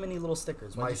so many little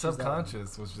stickers. Why'd my you choose that one?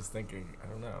 subconscious was just thinking, I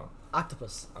don't know,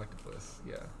 Octopus.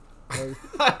 yeah. Or-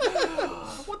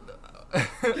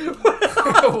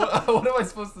 What am I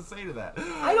supposed to say to that?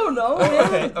 I don't know,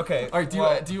 man. Okay. All right,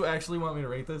 well, do you actually want me to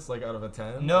rate this like out of a 10?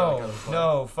 Or, like, No, out of a 5?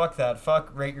 no, fuck that.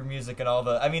 Fuck rate your music and all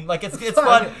the. I mean, like it's Fine.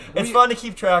 fun. It's We- fun to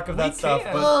keep track of we that stuff.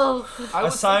 can. But Oh, I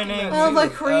was assigning, thinking I don't that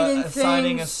like reading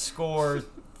assigning a things. score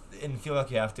and feel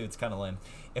like you have to. It's kind of lame.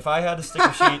 If I had a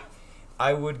sticker sheet,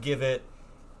 I would give it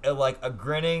like a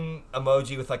grinning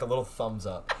emoji with like a little thumbs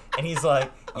up, and he's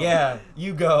like, "Yeah,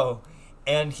 you go."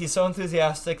 And he's so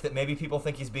enthusiastic that maybe people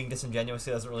think he's being disingenuous.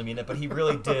 He doesn't really mean it, but he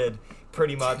really did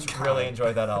pretty much really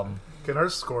enjoy that album. Can our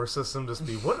score system just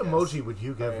be, what emoji would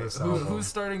you give Alright, this who- album? who's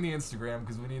starting the Instagram?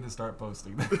 Because we need to start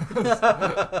posting this.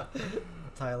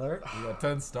 Tyler. We got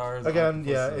 10 stars. Again, octopus,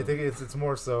 yeah, so- I think it's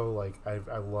more so like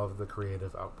I love the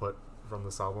creative output from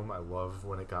this album. I love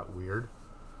when it got weird.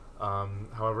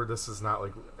 However, this is not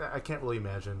like, I can't really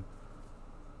imagine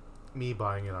me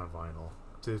buying it on vinyl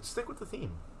to stick with the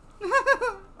theme.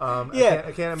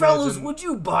 I can't fellas, imagine. would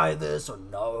you buy this or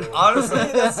no? Honestly,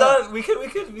 that's not. We could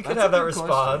That's have a that good question.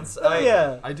 response.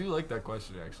 Yeah. I do like that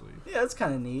question, actually. Yeah, that's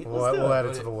kind of neat. We'll, Let's do we'll it. add it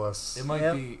But to the list. It might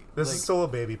Yep. be. This like, is still a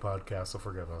baby podcast, so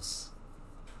forgive us.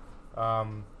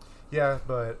 Yeah,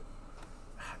 but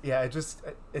yeah,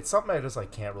 it's something I just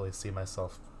like can't really see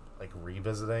myself like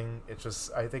revisiting. It's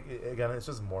just, I think again, it's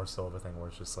just more so of a thing where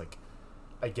it's just like,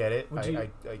 I get it. I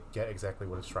get exactly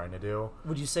what it's trying to do.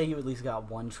 Would you say you at least got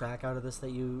one track out of this that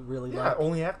you really Yeah, liked?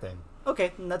 only acting.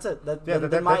 Okay, then that's it. Yeah,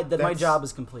 Then my that's- job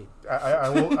is complete. I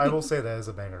will say that is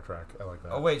a banger track. I like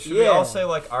that. Oh wait, should we Yeah. all say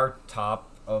like our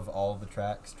top of all the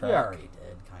tracks? We already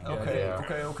did, kind of. Okay, Yeah.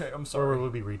 okay. I'm Or sorry. we'll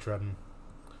be retreading.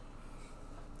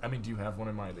 I mean, do you have one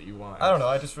in mind that you want? I don't know.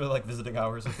 I just really like Visiting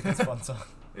Hours. I think it's a fun song.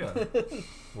 Yeah.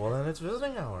 Well, then it's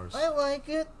visiting hours. I like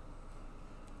it.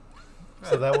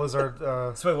 So that was our.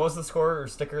 So wait, what was the score or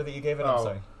sticker that you gave it? I'm Oh.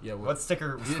 sorry. Yeah. What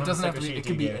sticker? It doesn't have to be. sheet It do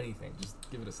could you be give? anything. Just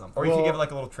give it a something. Or you could Well, give it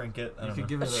like a little trinket. I You don't could know.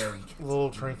 give it a little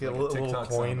trinket, like a little TikTok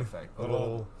coin, sound effect. A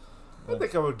little. I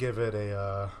think I would give it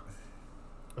a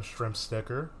shrimp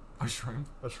sticker. A shrimp.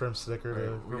 A shrimp sticker to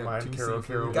Alright, we got remind two Kero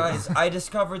seafood. Kero. Guys, I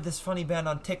discovered this funny band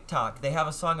on TikTok. They have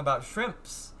a song about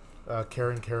shrimps.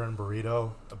 Karen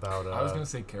Burrito about. I was gonna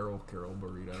say Kero Kero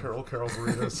Burrito. Kero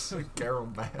Burritos. Kero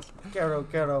Bass.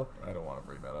 Kero. I don't want to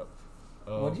bring that up.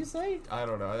 What'd you say? I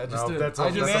don't know. I just No, did. that's I a-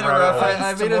 You just that's made a a right reference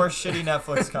I to made a- more shitty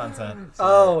Netflix content.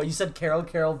 Oh, you said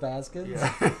Carol Baskins?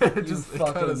 Yeah. Just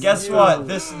fucking- kinda Guess You. what?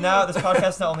 This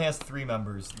podcast now only has 3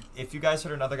 members. If you guys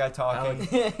heard another guy talking,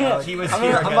 Alec. he was I'm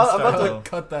here gonna- I'm against about to- Darko.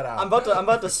 Cut that out. I'm about Cut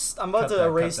to that,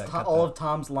 erase cut that, cut all that. of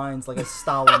Tom's lines like a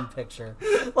Stalin picture.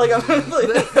 Like I'm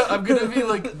I'm gonna be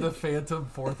like the phantom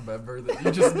 4th member that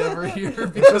you just never hear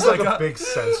because Just like I a got big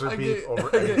censor I beep get- over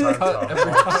I every get time cut Tom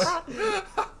every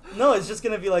talks. No, it's just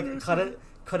gonna be like cut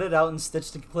it out and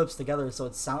stitch the clips together so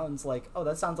it sounds like, oh,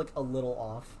 that sounds like a little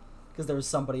off because there was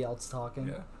somebody else talking.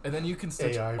 Yeah, and then you can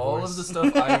stitch AI all voice. of the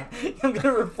stuff I'm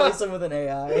gonna replace him with an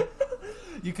AI.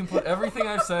 You can put everything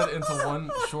I've said into one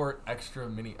short extra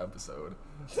mini episode.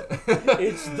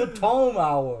 It's the Tom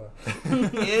Hour.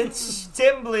 It's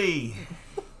Timbly.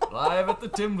 Live at the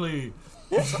Timbly.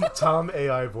 Tom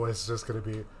AI voice is just gonna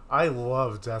be. I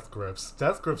love Death Grips.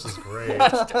 Death Grips is great.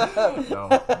 No.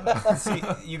 See,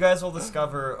 you guys will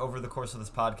discover over the course of this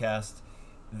podcast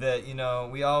that, you know,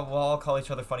 we'll all call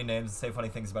each other funny names and say funny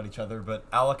things about each other, but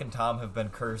Alec and Tom have been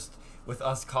cursed with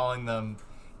us calling them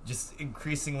just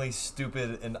increasingly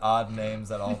stupid and odd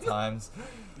names at all times.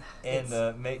 And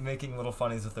making little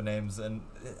funnies with their names, and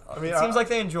I mean, it seems like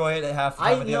they enjoy it at half the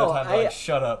time, and the other time they're like,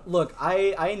 shut up. Look,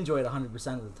 I enjoy it 100%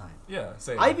 of the time. Yeah,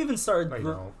 same. I've even started. I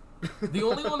know. The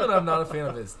only one that I'm not a fan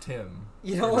of is Tim.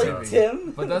 You don't Or like Jimmy.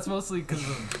 Tim? But that's mostly because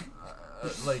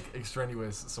of like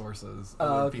extraneous sources of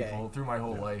Oh, other okay. people through my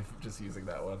whole life, just using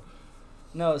that one.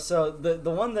 No, so the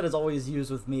one that is always used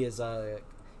with me is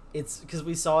it's because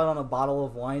we saw it on a bottle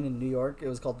of wine in New York. It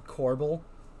was called Corbel.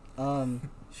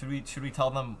 Should we tell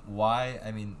them why?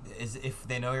 I mean, if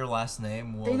they know your last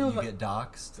name, will They know you get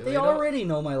doxxed? Do They they know- already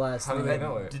know my last How do name. they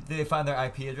know it? Did they find their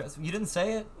IP address? You didn't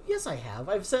say it. Yes, I have.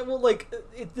 I've said, well, like,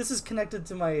 this is connected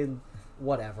to my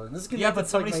whatever. This is connected Yeah, but to,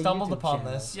 somebody like, my stumbled YouTube upon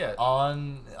channel. this Yeah.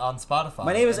 on Spotify.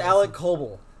 My name is And Alec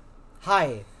Coble.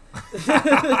 Hi.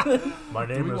 My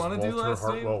name we is wanna do Walter last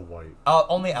name? Hartwell White.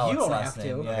 Only Alex don't last have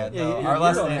name. to. Yeah, Yeah, no, you our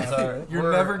last don't names have to. are. You're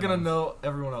we're- never gonna know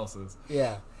everyone else's.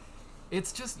 Yeah.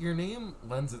 It's just your name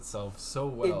lends itself so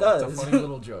well does. to funny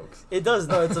little jokes. It does.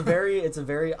 No, it's a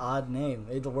very odd name.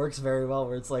 It works very well.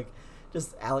 Where it's like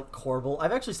just Alec Corbel.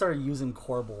 I've actually started using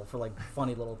Corbel for like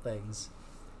funny little things.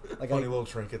 Like Funny little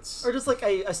trinkets. or just like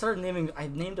I started naming. I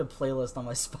named a playlist on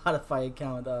my Spotify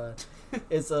account.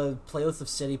 It's a playlist of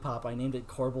city pop. I named it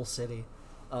Corbel City.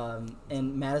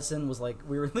 And Madison was like,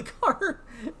 we were in the car,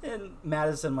 and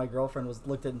Madison, my girlfriend,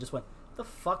 looked at it and just went, "The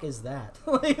fuck is that?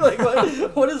 like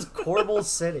what is Corbel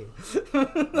City?"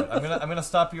 I'm gonna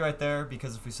stop you right there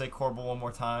because if we say Corbel one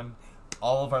more time,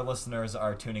 all of our listeners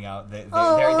are tuning out. They're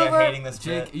hating this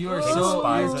Jake, bit. you are They so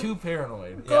despise you're it. too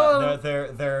paranoid. Yeah, they're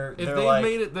If they're they've like,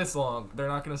 made it this long, they're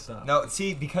not gonna stop. no.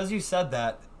 See, because you said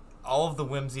that, all of the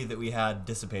whimsy that we had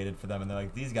dissipated for them, and they're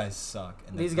like, these guys suck.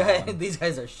 And they're these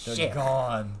guys gone. are They're shit.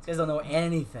 gone. These guys don't know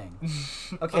anything.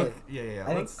 Okay, Yeah.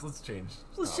 I think- Let's change.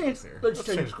 let's topics change. here. Let's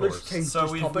change change. course. Let's change So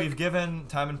this topic. we've given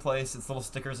time and place. It's little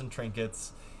stickers and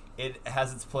trinkets. It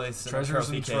has its place in the Treasures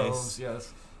trophy and case. troves.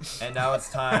 Yes. And now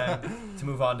it's time to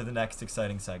move on to the next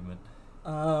exciting segment.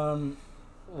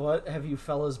 What have you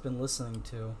fellas been listening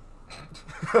to?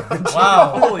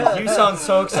 Wow, you sound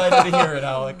so excited to hear it,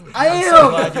 Alec. I I'm am. so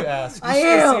glad you asked. I You should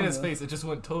have am. seen his face. It just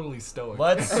went totally stoic.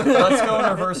 Let's go in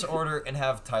reverse order and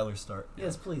have Tyler start.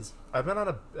 Yes, please. I've been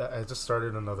on I just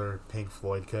started another Pink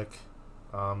Floyd kick.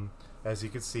 As you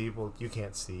can see, well, you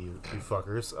can't see, you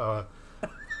fuckers.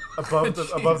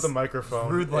 Above the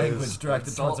microphone. Rude language is-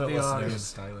 directed towards our Insult the listeners.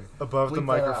 audience, Tyler. Above the Bleep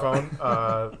that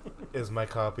out. microphone is my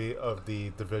copy of the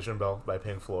Division Bell by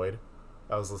Pink Floyd.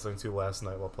 I was listening to last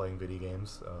night while playing video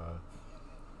games.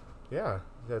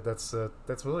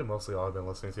 That's really mostly all I've been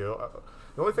listening to.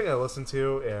 The only thing I listened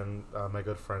to, and my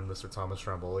good friend Mr. Thomas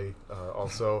Tramboli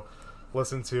also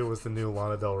listened to, was the new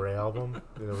Lana Del Rey album,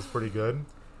 and it was pretty good.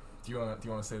 Do you want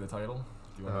to say the title?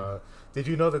 Do you wanna... Did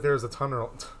you know that there's a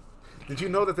tunnel? Did you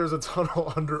know that there's a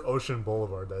tunnel under Ocean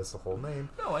Boulevard? That's the whole name.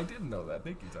 No, I didn't know that.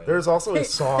 Thank you, Tyler. There's also a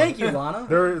song. Thank you, Lana.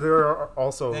 There are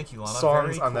also Thank you, Lana.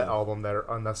 songs Very on that cool. album that are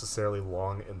unnecessarily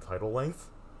long in title length.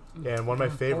 And one of my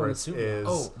favorites super is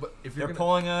Oh, but if you're They're gonna...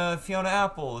 pulling a Fiona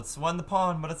Apple. It's Won the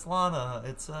Pond, but it's Lana.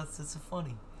 It's a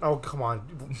funny. oh come on,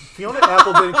 Fiona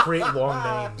Apple didn't create long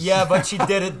names. Yeah, but she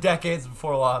did it decades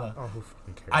before Lana. Oh, who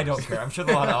fucking cares? I don't care. I'm sure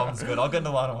the Lana album's good. I'll get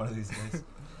into Lana one of these days.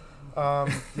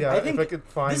 Yeah, I think if I could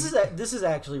find this is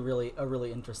actually a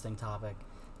really interesting topic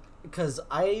because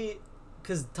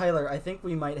Tyler, I think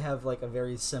we might have like a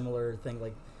very similar thing,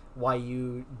 like why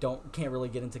you can't really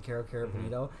get into Kero Kero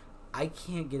Bonito. I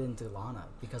can't get into Lana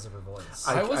because of her voice.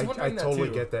 I was wondering that totally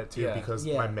too. get that too Yeah. because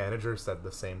Yeah. my manager said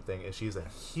the same thing. And she's a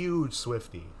huge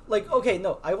Swiftie. Like, okay,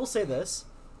 no, I will say this.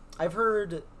 I've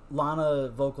heard Lana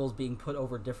vocals being put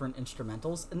over different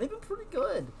instrumentals, and they've been pretty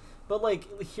good. But,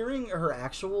 like, hearing her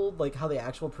actual, like, how the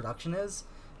actual production is,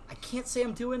 I can't say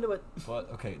I'm too into it.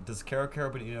 But okay, does Kero Kero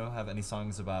Bonito have any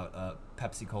songs about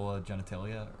Pepsi Cola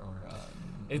genitalia or?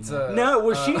 It's no? a... No,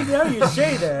 well, now you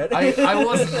say that. I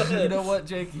wasn't... You know what,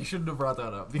 Jake? You shouldn't have brought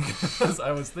that up because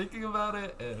I was thinking about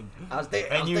it and...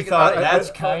 And you thought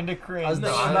that's kind of cringe. I was No,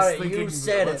 thinking I about was it. thinking, You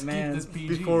said let's it, man. keep this PG.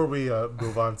 Before we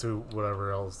move on to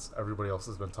whatever else everybody else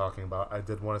has been talking about, I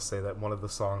did want to say that one of the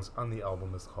songs on the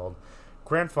album is called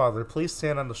 "Grandfather, Please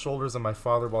Stand on the Shoulders of My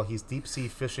Father While He's Deep Sea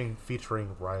Fishing,"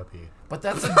 featuring Ryope. But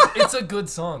it's a good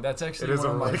song. That's actually It is one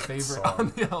a of my really favorite good song. on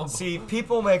the album. See,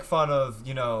 people make fun of,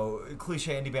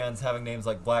 cliche indie bands having names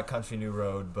like Black Country New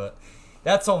Road, but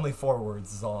that's only 4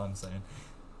 words is all I'm saying.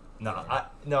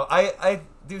 I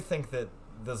do think that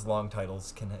those long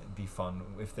titles can be fun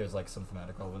if there's like some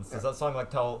thematic relevance. Does that song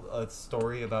like tell a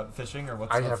story about fishing or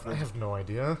what's I have no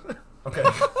idea. Okay.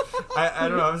 I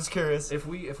don't know, I'm just curious. If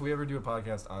we ever do a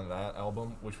podcast on that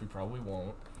album, which we probably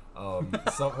won't,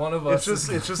 so one of us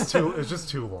It's just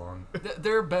too long.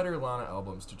 there are better Lana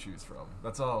albums to choose from.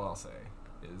 That's all I'll say.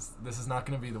 This is not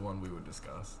going to be the one we would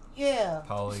discuss. Yeah.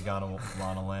 Polygon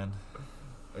Lana Land.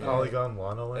 Polygon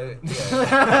Lana Land.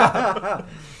 Yeah.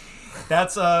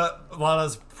 That's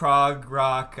Lana's prog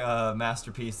rock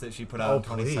masterpiece that she put out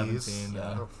Oh in 2017. please!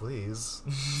 Oh please!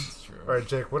 It's true. All right,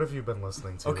 Jake, what have you been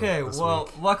listening to? Okay, this well,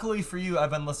 week? luckily for you, I've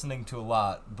been listening to a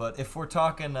lot. But if we're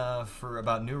talking for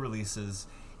about new releases,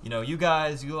 you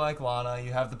guys, you like Lana.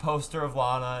 You have the poster of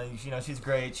Lana. She's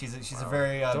great. She's a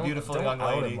very beautiful young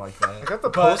lady. Like that. I got the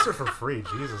poster for free.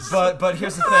 Jesus. But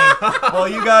here's the thing. While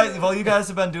you guys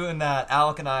have been doing that,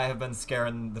 Alec and I have been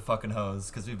scaring the fucking hose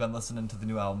because we've been listening to the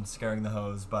new album "Scaring the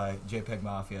Hose" by JPEG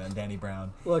Mafia and Danny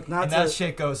Brown. Look, that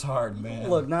shit goes hard, man.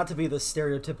 Look, not to be the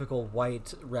stereotypical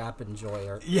white rap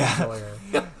enjoyer. Yeah.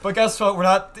 But guess what? We're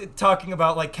not talking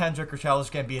about like Kendrick or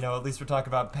Childish Gambino. At least we're talking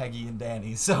about Peggy and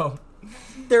Danny. So.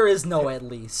 There is no at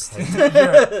least.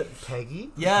 Peggy?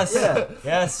 Yes. Yeah.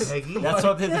 Yes. Peggy? That's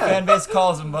what the fan base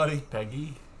calls him, buddy.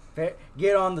 Peggy.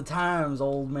 Get on the times,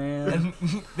 old man. And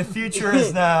the future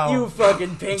is now. You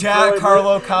fucking Pink Jack Floyd.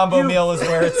 Harlow combo meal is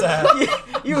where it's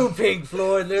at. You Pink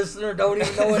Floyd listener don't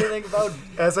even know anything about.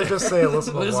 As I just say,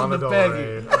 listen to Lana Del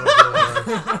Peggy.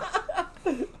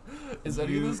 Rey. Is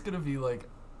any of this gonna be like?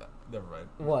 Never mind.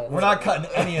 What? We're not cutting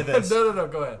any of this. No.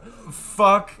 Go ahead.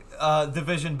 Fuck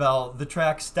Division Bell. The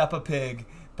track "Step a Pig"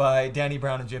 by Danny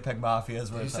Brown and JPEG Mafia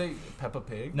is where Did you it's say Peppa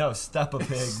Pig? at. No, "Step a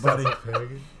Pig," buddy.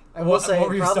 Peg. I will say what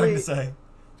were you starting to say?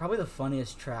 probably the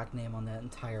funniest track name on that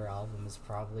entire album is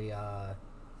probably I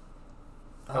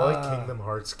like Kingdom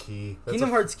Hearts Key. Kingdom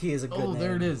Hearts Key is a good name. Oh,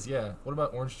 there it is. Yeah. What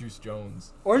about Orange Juice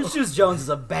Jones? Orange Juice Jones is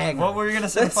a banger. What were you gonna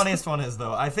say? The funniest one is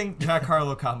though. I think Jack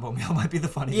Harlow combo meal might be the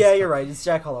funniest. Yeah, you're right. It's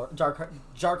Jack Harlow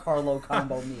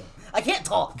combo meal. I can't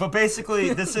talk. But basically,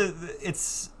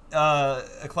 it's a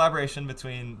collaboration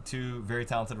between two very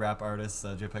talented rap artists,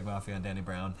 JPEG Mafia and Danny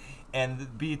Brown, and the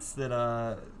beats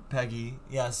that Peggy.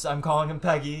 Yes, I'm calling him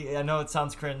Peggy. I know it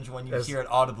sounds cringe when you hear it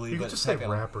audibly, You but could just say Peggy-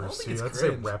 rappers too. It's I'd say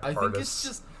cringe. rap I think artists. it's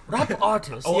just Rap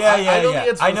artist. Oh, Yeah, I know the yeah.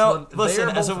 answer to I this know. one. They Listen,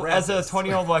 are as both a rapists.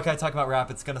 20-year-old white guy talking about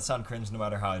rap, it's gonna sound cringe no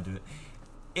matter how I do it.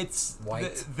 It's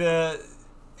White.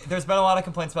 There's been a lot of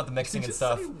complaints about the mixing Did and you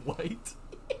stuff. say white.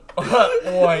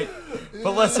 White.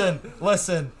 But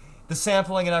listen. The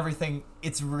sampling and everything,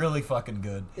 it's really fucking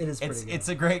good. It is pretty good. It's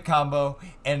a great combo,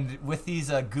 and with these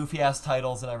goofy ass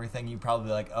titles and everything, you probably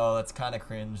be like, oh, that's kind of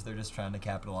cringe. They're just trying to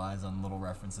capitalize on little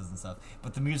references and stuff.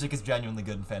 But the music is genuinely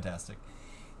good and fantastic.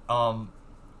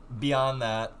 Beyond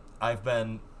that, I've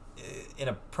been in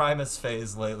a Primus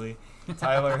phase lately.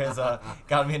 Tyler has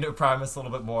got me into Primus a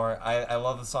little bit more. I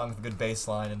love a song with a good bass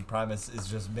line, and Primus is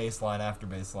just bass line after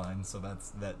bass line, so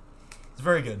it's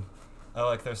very good. I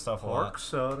like their stuff a lot. Pork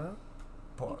soda.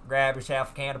 Grab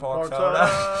yourself a can of pork Pork soda.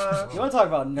 soda. You want to talk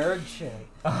about nerd shit?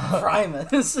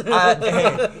 Primus.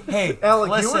 Hey,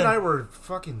 Alec, listen. you and I were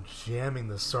fucking jamming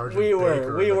the Sergeant we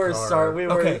Baker were in the car.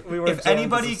 Okay, if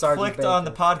anybody clicked on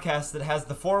the podcast that has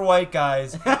the 4 white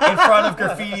guys in front of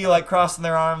graffiti, like crossing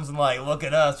their arms and like, look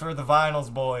at us, we're the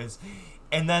Vinyls boys,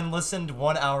 and then listened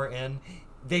 1 hour in,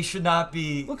 they should not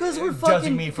be because we're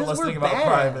judging me for listening about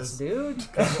Primus. dude.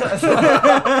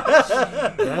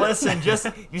 Listen, just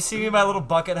you see me in my little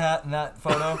bucket hat in that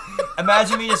photo.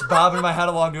 Imagine me just bobbing my head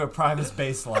along to a Primus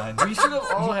bass line. We should have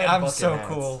all had I'm bucket so hats.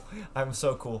 cool. I'm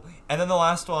so cool. And then the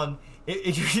last one,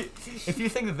 if you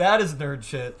think that is nerd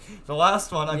shit, the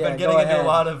last one, I've been getting into a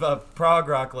lot of prog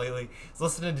rock lately. I was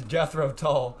listening to Jethro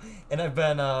Tull, and I've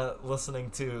been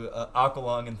listening to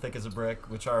Aqualung and Thick as a Brick,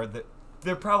 which are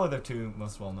they're probably their 2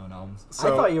 most well-known albums.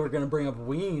 So, I thought you were gonna bring up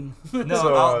Ween. No,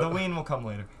 So, the Ween will come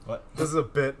later. What? This is a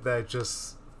bit that I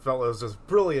just felt was just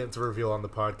brilliant to reveal on the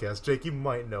podcast. Jake, you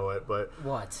might know it, but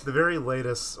What? the very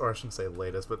latest, or I shouldn't say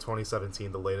latest, but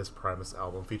 2017, the latest Primus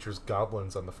album features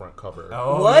goblins on the front cover.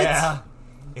 Oh, What? yeah.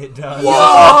 It does.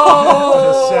 On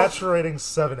a saturating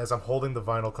 7 as I'm holding the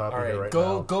vinyl copy All here right, right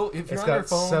go now. go. If you're It's on your got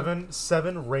phone,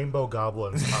 seven rainbow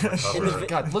goblins on the cover.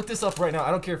 God, look this up right now.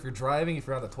 I don't care if you're driving, if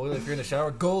you're on the toilet, if you're in the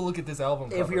shower. Go look at this album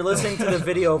cover. If you're listening to the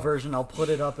video version, I'll put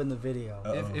it up in the video.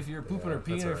 if you're pooping or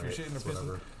peeing, or if you're shitting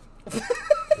or pissing.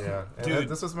 Yeah, and Dude,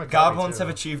 this was my copy, Goblins too. have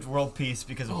achieved world peace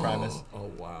because of Primus.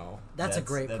 Oh wow. That's a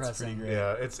great That's present. pretty great.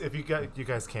 Yeah, it's if you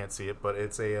guys can't see it, but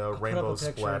it's a rainbow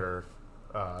picture. splatter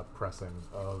pressing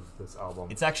of this album.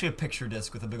 It's actually a picture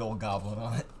disc with a big old goblin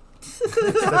on it.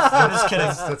 I'm just kidding.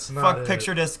 That's not Fuck it.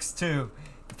 picture discs too.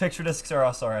 The picture discs are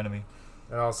also our enemy.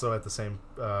 And also at the same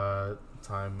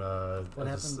time, What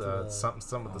I just, happened to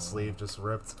some of the sleeve just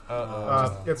ripped.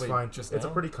 It's Wait, fine. just It's a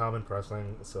now? pretty common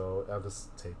pressing, so I'll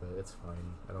just tape it. It's fine.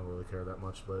 I don't really care that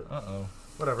much, but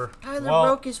whatever. Tyler Well-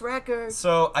 broke his record.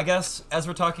 So I guess as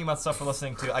we're talking about stuff we're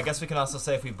listening to, I guess we can also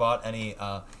say if we bought any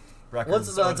records.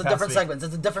 It's over a the past different week. segment.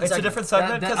 It's a different It's a segment. different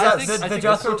segment That- because I think- I the think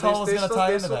Jethro that's Tull is going to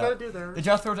tie into gotta that. do there. The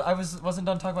Jethro, wasn't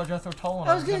done talking about Jethro Tull. when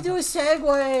I was gonna do a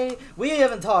segue. We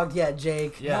haven't talked yet,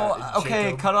 Jake. Yeah. No, okay,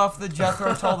 Jacob. cut off the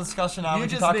Jethro Tull discussion now. You We can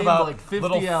just talk named, about like, 50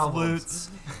 little albums. flutes.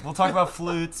 We'll talk about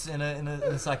flutes in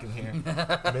a second here.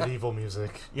 Medieval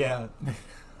music. Yeah.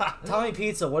 Tommy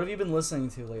Pizza, what have you been listening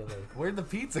to lately? Where'd the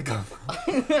pizza come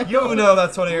from? You know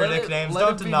that's one of your Let it- nicknames. let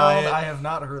Don't it be deny known it. I have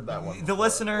not heard that one. The before.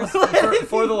 listeners,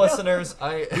 for the listeners,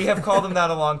 we have called him that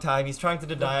a long time. He's trying to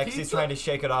deny it because he's pizza? trying to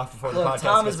shake it off before the Look, podcast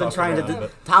Tom has gets been off trying the to. ground,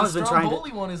 but- Tom's the been trying to.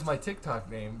 Stromboli one is my TikTok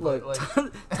name. Look,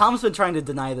 But, Tom's been trying to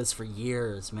deny this for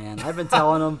years, man. I've been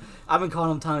telling him. I've been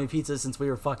calling him Tommy Pizza since we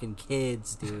were fucking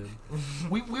kids, dude.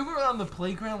 we were on the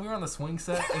playground, we were on the swing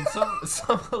set, and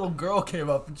some little girl came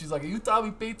up and she's like, "Are you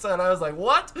Tommy Pizza?" And I was like,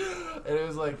 "What?" And it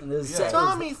was like, And this- yeah,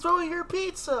 Tommy, throw your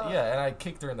pizza. yeah, and I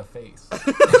kicked her in the face.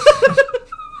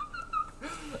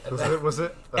 Was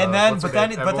it? And then, what's her but then,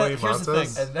 name? but then, Emily here's the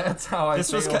Montes? thing. And that's how I.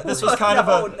 This was failed this her. was kind of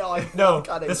a no.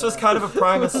 this was kind of a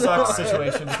Primus sucks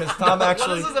situation because Tom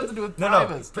actually What does this have to do with no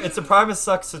Primus? it's a Primus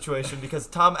sucks situation because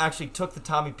Tom actually took the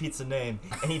Tommy Pizza name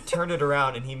and he turned it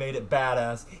around and he made it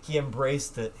badass. He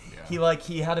embraced it. Yeah.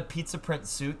 He had a pizza print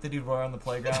suit that he'd wear on the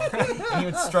playground and he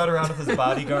would strut around with his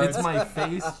bodyguards. It's my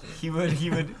face. He would.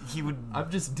 I'm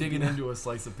just digging into a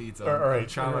slice of pizza. All right, I'm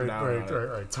chowing down on it.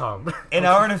 right, Tom. An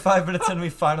hour and 5 minutes in, we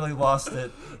finally lost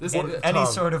it. This And is- any Tom,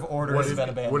 sort of order what has been have,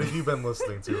 abandoned. what have you been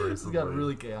listening to This recently? got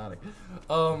really chaotic.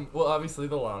 Well, obviously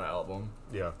the Lana album,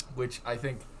 Yeah. which I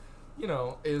think,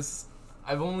 is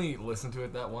I've only listened to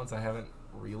it that once. I haven't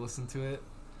re-listened to it.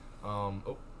 Oh,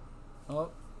 Oh,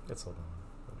 It's hold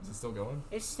on. is it still going?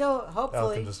 it's still Al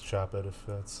hopefully. can just chop it if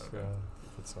it's Okay.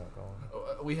 if it's not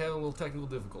going. We had a little technical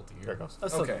difficulty here. There it goes.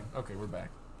 That's still Okay, going. okay, we're back.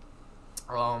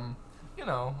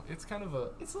 It's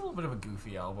it's a little bit of a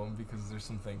goofy album because there's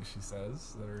some things she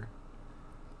says that are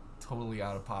totally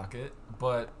out of pocket,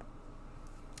 but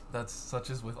that's such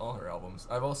as with all her albums.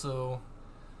 I've also,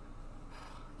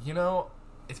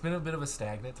 it's been a bit of a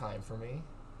stagnant time for me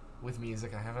with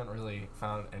music. I haven't really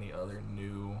found any other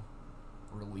new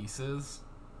releases,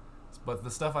 but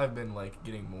the stuff I've been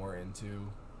getting more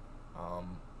into,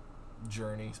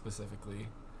 Journey specifically.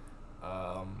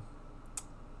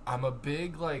 I'm a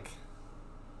big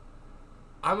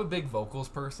vocals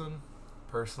person,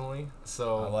 personally.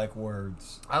 So I like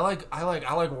words. I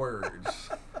like words.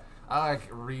 I like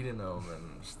reading them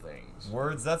and things.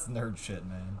 Words, that's nerd shit,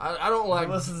 man. I don't like.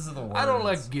 Who listens to the words? I don't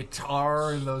like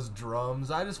guitar and those drums.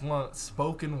 I just want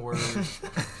spoken words.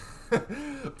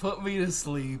 Put me to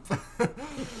sleep.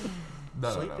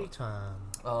 No. Sleepy time.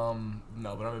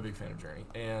 No, but I'm a big fan of Journey,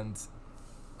 and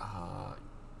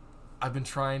I've been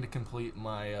trying to complete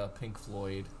my Pink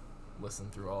Floyd listen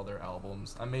through all their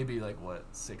albums. I'm maybe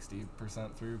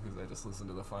 60% through because I just listened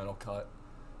to the final cut,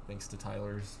 thanks to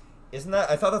Tyler's. Isn't that?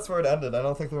 I thought that's where it ended. I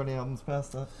don't think there were any albums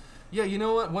past that. Yeah, you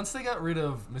know what? Once they got rid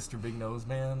of Mr. Big Nose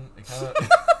Man, it kind of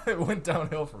it went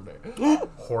downhill from there.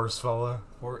 Horse fella.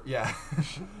 Or yeah.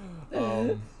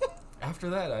 After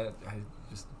that, I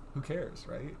just who cares,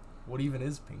 right? What even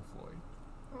is Pink Floyd?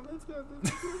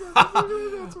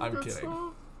 I'm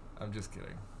kidding. I'm just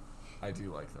kidding. I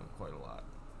do like them quite a lot.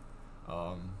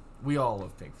 We all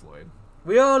love Pink Floyd.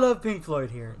 We all love Pink Floyd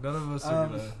here. None of us are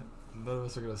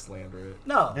gonna slander it.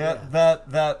 No.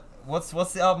 That. What's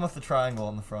the album with the triangle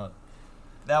on the front?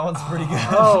 That one's pretty good.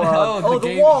 The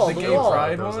wall. the The gay wall.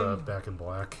 pride That was one. Back in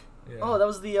Black. Yeah. Oh, that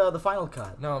was the final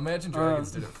cut. No, Imagine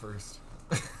Dragons did it first.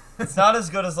 It's not as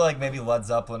good as maybe Led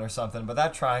Zeppelin or something, but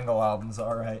that triangle album's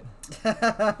alright.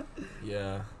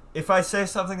 Yeah. If I say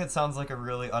something that sounds like a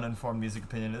really uninformed music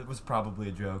opinion, it was probably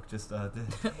a joke. Just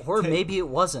Or maybe it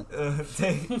wasn't.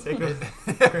 take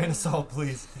a grain of salt,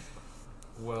 please.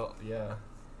 Well, yeah.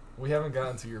 We haven't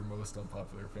gotten to your most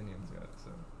unpopular opinions yet,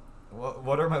 so.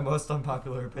 What are my most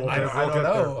unpopular opinions? I don't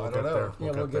know.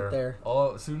 Yeah, we'll get there.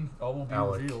 All will be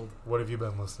Alec, revealed. what have you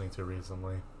been listening to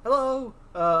recently? Hello.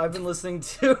 I've been listening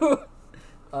to,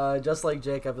 just like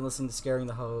Jake, I've been listening to Scaring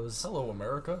the Hose. Hello,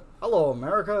 America. Hello,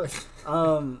 America.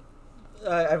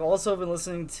 I've also been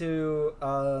listening to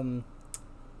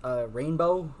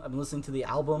Rainbow. I've been listening to the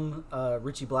album,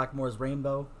 Richie Blackmore's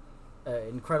Rainbow.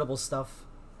 Incredible stuff.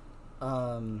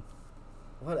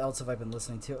 What else have I been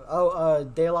listening to?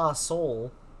 De La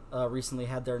Soul recently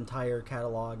had their entire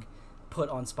catalog put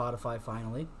on Spotify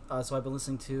finally. So I've been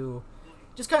listening to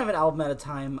just kind of an album at a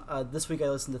time. This week I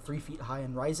listened to 3 Feet High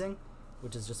and Rising,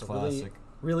 which is just a Classic.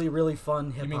 really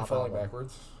fun hip hop You mean falling album.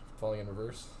 backwards? Falling in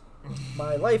reverse?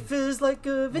 My life is like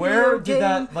a video Where game. did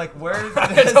that, where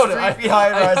I does don't know. 3 Feet High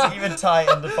and Rising even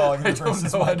tie into Falling I in Reverse?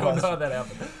 is don't know. my I don't know question. how that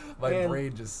happened. My And-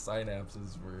 brain just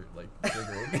synapses were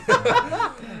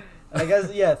triggering. I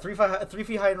guess, yeah, 3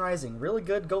 Feet High and Rising. Really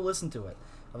good. Go listen to it. Listening.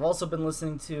 I've also been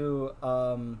listening to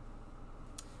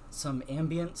some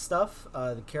ambient stuff.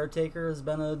 The Caretaker has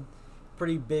been a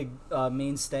pretty big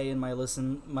mainstay in my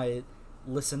listening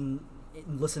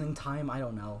time. I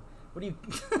don't know. What do you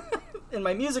in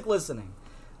my music listening?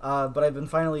 But I've been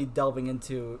finally delving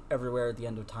into Everywhere at the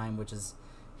End of Time, which is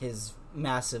his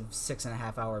massive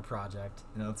 6.5-hour project.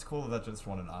 You know, it's cool that just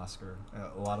won an Oscar.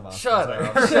 A lot of Oscars. Shut are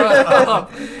up!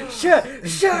 out. Shut up!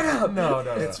 Shut up! No.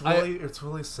 It's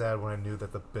really sad when I knew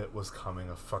that the bit was coming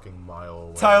a fucking mile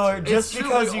away. Tyler, too. just true,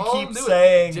 because we you all keep knew it.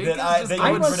 saying Jenkins that just that I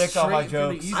you would must predict all my straight through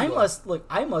the jokes. easy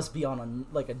I must be on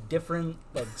a different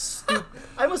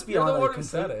I must be You're on the a one who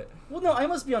said complete. it. Well, no, I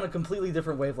must be on a completely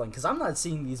different wavelength because I'm not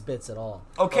seeing these bits at all.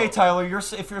 Okay, Tyler,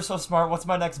 if you're so smart, what's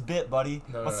my next bit, buddy?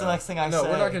 No, What's no, the next thing I say? No,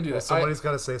 we're not gonna do Well, this. somebody's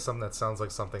got to say something that sounds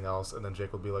like something else, and then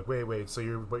Jake will be like, "Wait, so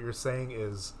what you're saying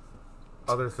is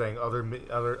other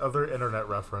internet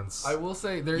reference." I will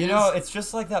say there is. You know, it's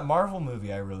just like that Marvel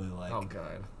movie I really like. Oh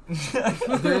god.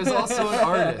 There is also an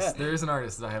artist. There is an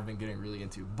artist that I have been getting really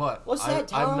into, but What's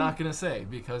that, I'm Tom? not gonna say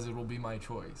because it will be my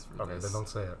choice for Okay, this. then don't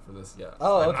say it. For this, yeah.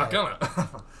 Oh, I'm okay. not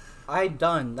gonna. I'm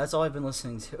done. That's all I've been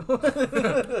listening to.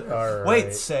 All right.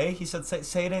 Wait, he said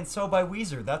say It Ain't So by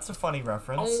Weezer. That's a funny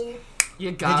reference. Oh,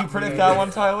 you got Did you predict me. that one,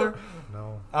 Tyler?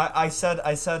 No. I said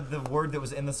the word that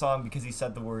was in the song because he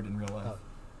said the word in real life. Oh.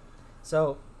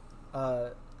 So,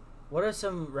 what are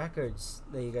some records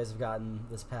that you guys have gotten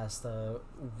this past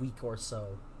week or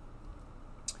so?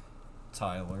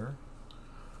 Tyler.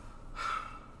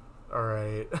 All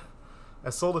right. I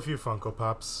sold a few Funko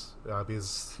Pops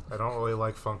because I don't really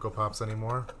like Funko Pops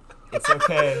anymore. It's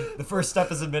okay. The first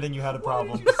step is admitting you had a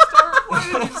problem. Why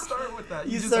did you start with that?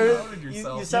 You just started- outed you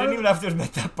yourself. You didn't even have to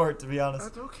admit that part, to be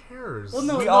honest. Who cares? Well,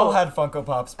 no, We all had Funko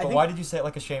Pops, but think- why did you say it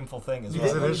like a shameful thing as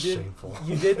Because well? it is you did- shameful.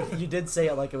 You did say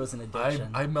it like it was an addiction.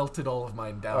 I melted all of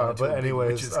mine down. Into But a big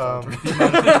anyways, witch's cauldron.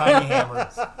 Tiny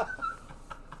hammers.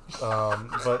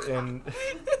 But in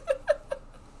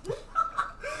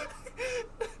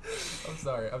I'm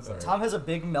sorry. Tom has a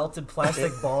big melted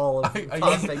plastic ball of I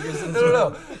Tom used- figures in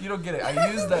no, you don't get it.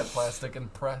 I used that plastic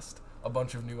and pressed a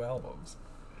bunch of new albums.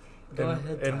 Go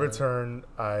ahead, in Tyler. return,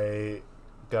 I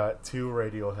got 2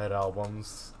 Radiohead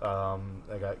albums.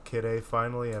 I got Kid A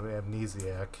finally and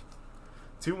Amnesiac.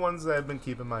 2 ones that I've been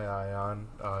keeping my eye on.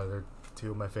 They're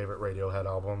 2 of my favorite Radiohead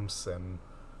albums, and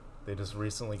they just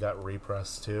recently got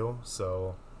repressed too.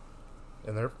 So,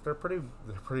 and they're pretty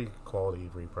quality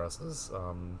represses.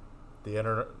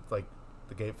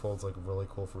 The gatefold's like really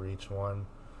cool for each one.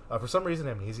 For some reason,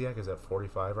 Amnesiac is at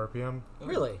 45 RPM.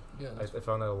 Really? Yeah. I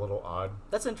found that a little odd.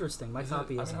 That's interesting. My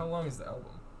copy is. how long is the album?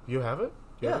 You have it?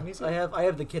 You Yeah, have Amnesiac? I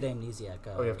have the Kid Amnesiac.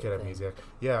 Oh, you have Kid thing. Amnesiac.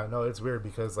 Yeah, no, it's weird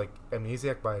because like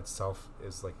Amnesiac by itself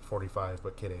is like 45,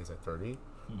 but Kid A is at 30.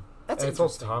 That's And I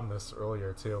told interesting. Tom this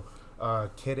earlier too.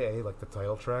 Kid A, like the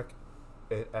title track,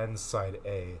 it ends side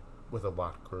A with a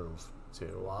locked groove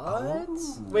too. What?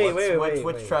 Ooh. Wait, Which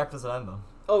wait. track does it end on?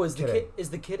 Oh, is Kid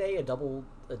the Kid A a double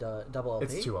LP?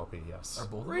 It's 2 LP, yes. Are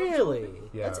both of them Really?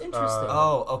 Yeah, That's interesting.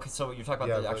 Oh, okay. So you're talking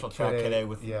about the like actual track Kid A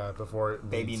with before it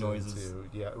baby leads noises. into-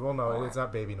 yeah, well, no, it's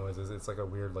not baby noises. It's like a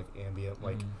weird like ambient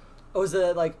like. Oh, is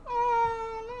it like?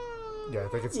 Yeah, I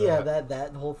think it's Yeah,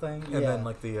 that whole thing. And yeah. then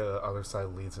like the other side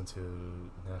leads into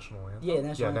National Anthem. Yeah,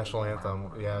 National National Anthem.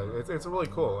 Anthem. Yeah, it's really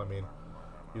cool. I mean,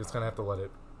 you just kind of have to let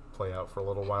it play out for a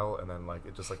little while, and then like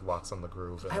it just like locks on the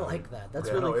groove. And I then- like that. That's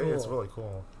yeah, really no, cool. It's really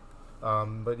cool.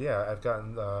 But yeah, I've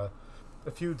gotten a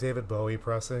few David Bowie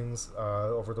pressings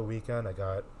over the weekend. I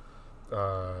got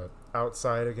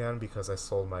Outside again because I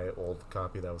sold my old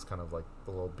copy that was kind of like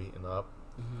a little beaten up.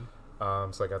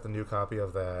 So I got the new copy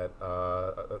of that.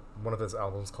 One of his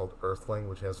albums called Earthling,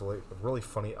 which has a really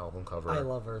funny album cover. I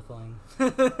love Earthling.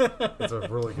 It's a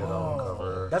really good album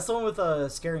cover. That's the one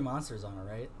with scary monsters on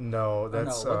it, right? No,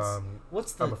 that's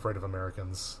What's the I'm Afraid of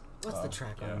Americans. what's the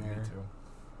track Yeah, on me there too.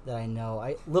 that I know?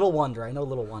 Little Wonder. I know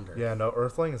Little Wonder. Yeah, no,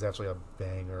 Earthling is actually a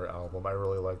banger album. I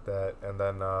really like that. And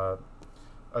then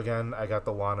again, I got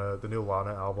the new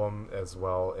Lana album, as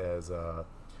well as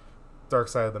Dark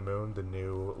Side of the Moon, the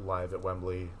new Live at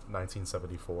Wembley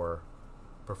 1974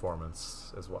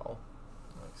 performance as well.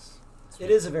 Nice.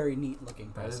 It is a very neat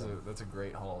looking That is person. that's a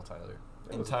great haul, Tyler.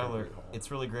 It And was a Tyler, great haul.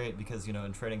 it's really great because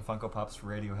in trading Funko Pops for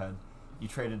Radiohead, you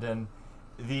traded in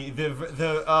the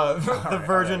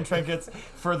Virgin trinkets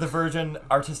for the Virgin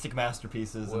artistic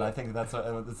masterpieces, and I think that's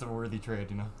a worthy trade.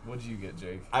 What did you get,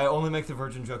 Jake? I only make the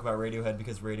Virgin joke about Radiohead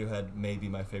because Radiohead may be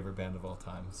my favorite band of all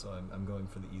time, so I'm going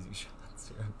for the easy shots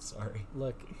here. I'm sorry.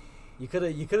 Look, You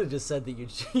could have just said that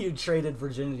you traded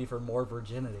virginity for more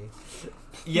virginity.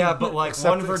 Yeah, but like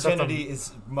Except- one virginity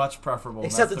is much preferable. and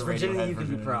Except that's it's the virginity Radiohead you can be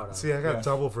virginity. proud of. See, I got Yeah.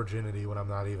 double virginity when I'm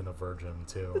not even a virgin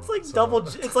too. It's like so- double.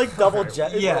 It's like double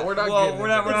jet. Yeah, We're not well, getting we're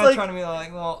not, into we're it. not It's like- trying to be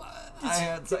like, well,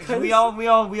 it's like, kind we of-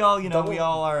 all, you know, double- we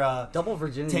all are Double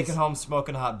virginity. taking home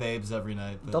smoking hot babes every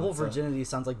night. But Double it's, virginity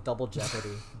sounds like double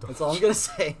jeopardy. That's all I'm gonna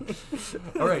say.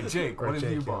 All right, Jake, Or what have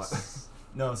you Jake, bought? yes.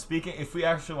 No, speaking. If we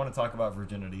actually want to talk about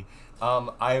virginity,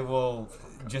 I will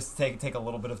just take a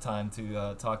little bit of time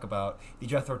to talk about the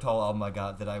Jethro Tull album I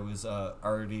got that I was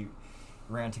already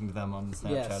ranting to them on the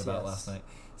Snapchat Yes, about yes. last night.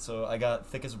 So I got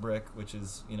Thick as a Brick, which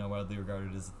is widely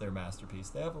regarded as their masterpiece.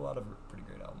 They have a lot of pretty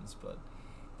great albums, but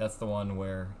that's the one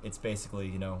where it's basically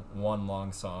one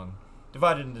long song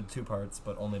divided into two parts,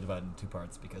 but only divided into two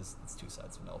parts because it's two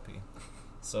sides of an LP.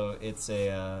 So it's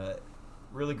a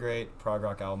really great prog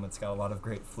rock album. It's got a lot of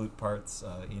great flute parts.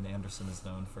 Ian Anderson is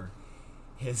known for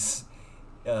his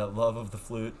love of the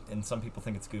flute, and some people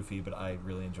think it's goofy, but I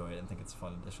really enjoy it and think it's a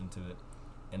fun addition to it.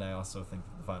 And I also think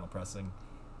that the vinyl pressing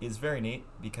is very neat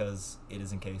because it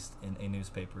is encased in a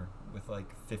newspaper with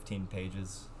like 15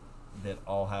 pages that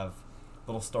all have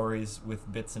little stories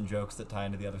with bits and jokes that tie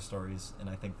into the other stories, and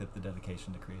I think that the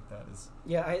dedication to create that is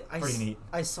Yeah, pretty neat.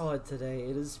 I saw it today.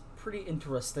 It is pretty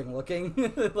interesting looking.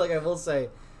 Like I will say,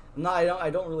 I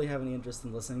don't really have any interest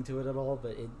in listening to it at all,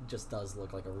 but it just does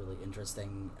look like a really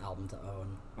interesting album to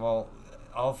own. Well,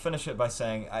 I'll finish it by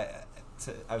saying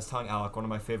I was telling Alec one of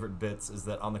my favorite bits is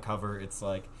that on the cover it's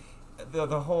like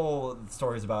the whole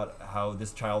story is about how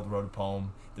this child wrote a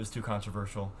poem that was too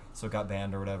controversial, so it got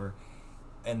banned or whatever.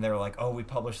 And they're like, oh, we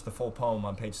published the full poem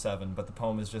on page 7, but the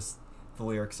poem is just the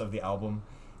lyrics of the album.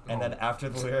 And then after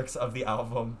the lyrics of the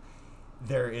album,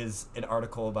 there is an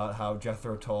article about how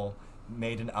Jethro Tull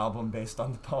made an album based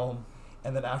on the poem.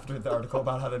 And then after the article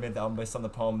about how they made the album based on the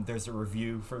poem, there's a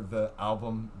review for the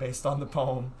album based on the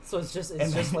poem. So it's just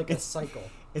And like a it's- cycle.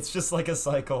 It's just like a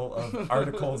cycle of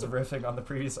articles riffing on the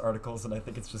previous articles, and I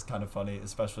think it's just kind of funny,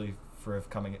 especially for it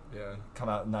come out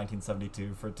in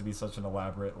 1972, for it to be such an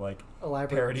elaborate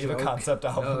parody of a joke. concept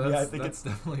album. No, Yeah, I that's, think that's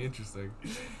it's definitely interesting.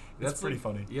 That's pretty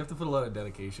funny. You have to put a lot of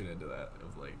dedication into that,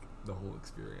 of like the whole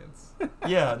experience.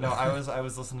 Yeah, no, I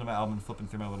was listening to my album and flipping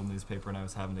through my little newspaper, and I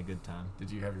was having a good time. Did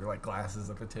you have your glasses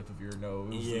at the tip of your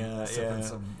nose? Yeah, and sipping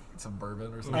yeah. some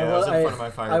bourbon or something? Yeah, I was in front of my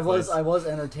fireplace. I was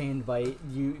entertained by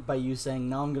you saying,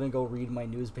 now I'm gonna go read my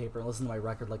newspaper and listen to my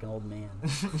record like an old man.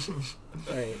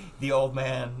 Right. The Old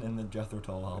Man and the Jethro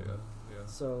Tull album. Yeah.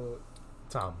 So,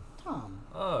 Tom.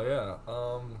 Oh yeah.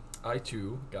 I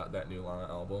too got that new Lana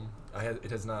album. It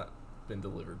has not been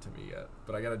delivered to me yet,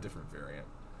 but I got a different variant.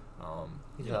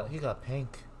 He got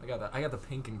pink. I got the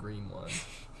pink and green one.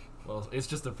 Well, it's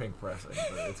just a pink pressing,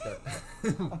 but it's got.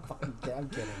 I'm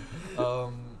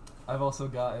kidding. I've also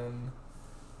gotten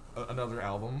another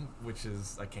album, which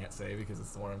is I can't say because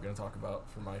it's the one I'm going to talk about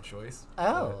for my choice.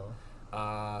 Oh.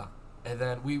 But, and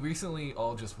then we recently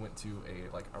all just went to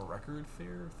a record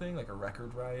fair thing, like a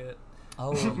record riot.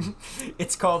 Oh.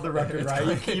 It's called the Record It's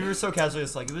Riot. called- You were so casual.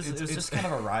 It's like it was It's just kind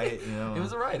of a riot, It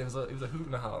was a riot. It was a hoot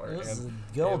and a holler. It was and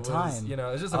a good old it was, time. You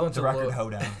know, it's just a Oh, bunch the of record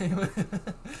hoedown.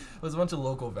 It was a bunch of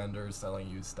local vendors selling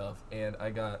used stuff, and I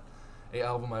got a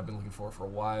album I've been looking for a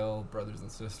while, Brothers and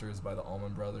Sisters by the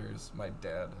Allman Brothers. My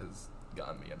dad has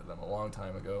gotten me into them a long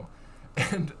time ago,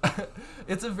 and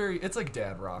it's like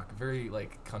dad rock, very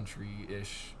like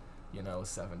country-ish,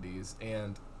 70s,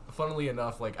 and funnily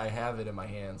enough, I have it in my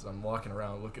hands. I'm walking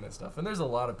around looking at stuff, and there's a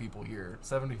lot of people here.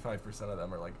 75% of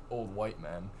them are like old white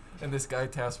men. And this guy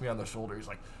taps me on the shoulder. He's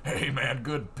like, "Hey man,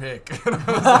 good pick." And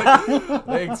I was like,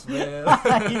 "Thanks,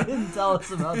 man." You didn't tell us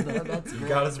about that. That's You great.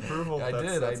 got his approval. I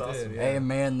That's did. awesome. Yeah. Hey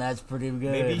man, that's pretty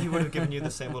good. Maybe he would have given you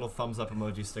the same little thumbs up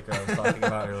emoji sticker I was talking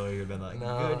about earlier. You'd been like,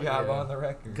 No, good job yeah. on the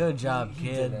record. Good job, He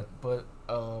kid. didn't. But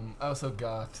I also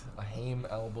got a Haim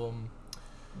album.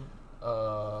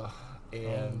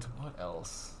 And what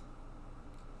else?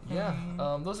 Yeah,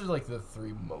 those are like the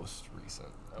three most recent.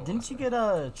 I wanna Didn't you say.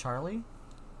 get Charlie?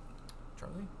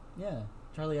 Charlie? Yeah,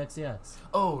 Charlie XCX.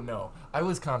 Oh no, I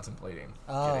was contemplating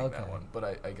getting okay. that one, but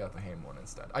I got the Haim one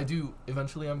instead. I do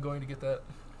eventually. I'm going to get that.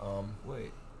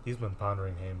 Wait, He's been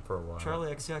pondering Haim for a while.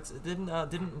 Charlie XCX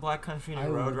didn't Black Country I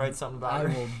New Road will- write something about I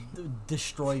her? will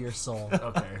destroy your soul.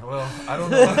 Okay, well I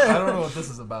don't know what this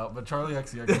is about, but Charlie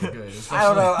XCX is good.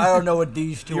 I don't know what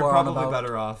these two You're are on probably about.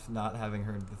 better off not having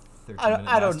heard the 13-minute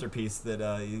I don't- masterpiece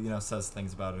that says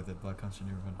things about her that Black Country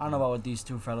New Road. I don't know about what these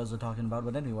two fellows are talking about,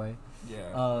 but anyway,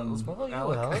 Yeah. what about you,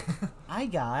 Alec? I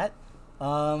got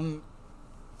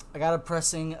I got a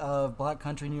pressing of Black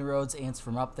Country New Roads, Ants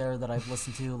from Up There that I've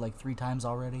listened to like 3 times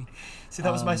already. See,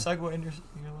 that was my segue in your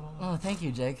little... Oh, thank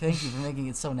you, Jake. Thank you for making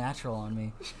it so natural on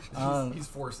me. He's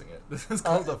forcing it. This is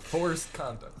called a forced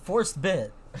content. Forced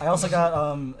bit. I also got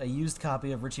a used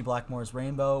copy of Richie Blackmore's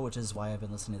Rainbow, which is why I've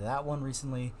been listening to that one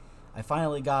recently. I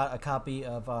finally got a copy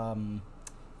of An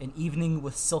Evening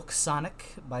with Silk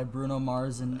Sonic by Bruno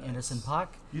Mars and Anderson .Paak.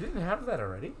 You didn't have that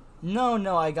already?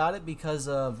 No, I got it because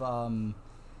of...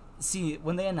 See,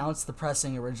 when they announced the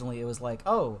pressing originally, it was like,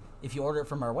 oh, if you order it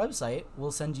from our website,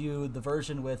 we'll send you the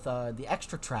version with the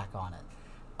extra track on it.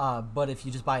 But if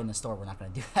you just buy it in the store, we're not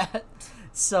going to do that.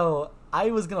 So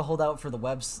I was going to hold out for the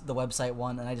website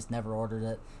one, and I just never ordered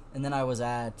it. And then I was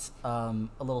at a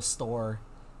little store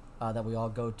that we all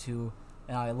go to,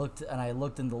 and I looked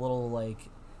in the little like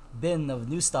bin of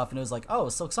new stuff, and it was like, oh,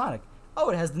 Silk Sonic. Oh,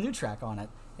 it has the new track on it,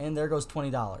 and there goes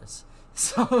 $20.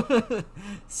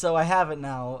 So I have it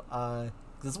now. 'Cause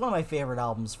it's one of my favorite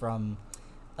albums from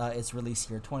its release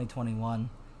year, 2021.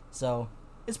 So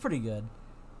it's pretty good.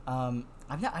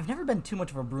 I've never been too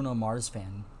much of a Bruno Mars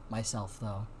fan myself,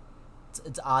 though.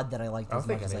 It's odd that I like I as don't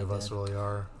much think as any I of us did. really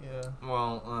are. Yeah.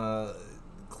 Well,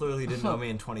 clearly didn't know me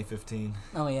in 2015.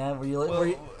 Oh yeah,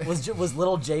 was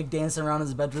little Jake dancing around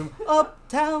his bedroom?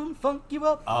 Uptown, funk you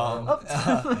up.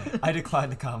 Uptown. I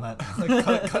declined to comment.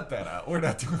 Cut that out. We're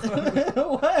not doing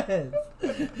What?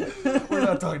 We're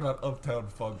not talking about Uptown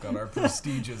Funk on our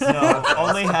prestigious. No,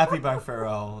 only Happy by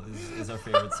Pharrell is our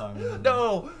favorite song.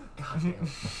 No. God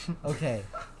damn. Okay.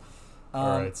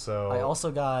 All right, so I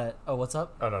also got. Oh, what's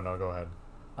up? Oh no, go ahead.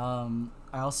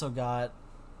 I also got.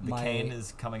 The cane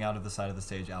is coming out of the side of the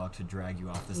stage, Alec, to drag you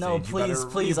off the stage. No, You please, better-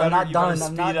 please, you I'm better- not you better done, I'm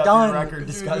speed not up done. your record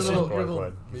discussion. Go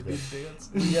ahead. Maybe dance.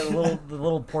 Yeah, the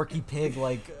little Porky Pig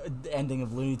like ending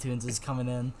of Looney Tunes is coming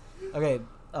in. Okay,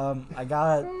 I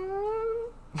got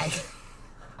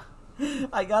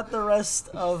I got the rest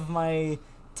of my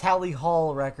Tally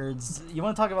Hall records. You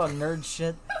want to talk about nerd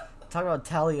shit? Talk about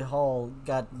Tally Hall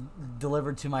got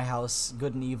delivered to my house.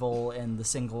 Good and Evil and the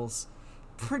singles,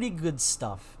 pretty good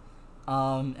stuff.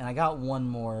 And I got one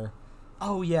more.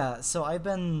 Oh yeah, so I've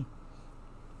been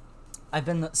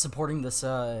supporting this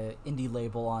indie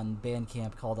label on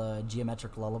Bandcamp called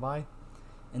Geometric Lullaby,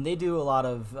 and they do a lot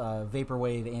of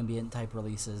vaporwave ambient type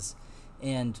releases.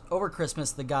 And over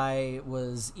Christmas, the guy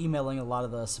was emailing a lot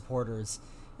of the supporters,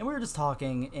 and we were just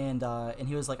talking, and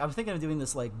he was like, "I'm thinking of doing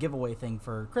this like giveaway thing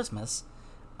for Christmas,"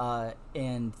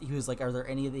 and he was like, "Are there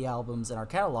any of the albums in our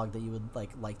catalog that you would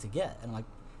like to get?" And I'm like,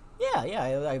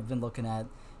 "Yeah, I've been looking at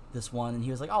this one," and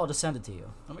he was like, "Oh, I'll just send it to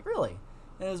you." I'm like, "Really?"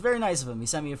 And it was very nice of him. He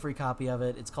sent me a free copy of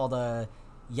it. It's called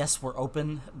 "Yes, We're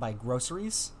Open" by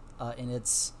Groceries, and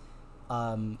it's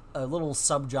a little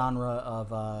subgenre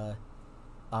of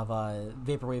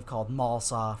vaporwave called mall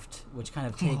soft, which kind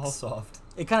of takes Mall soft.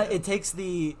 it takes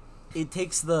the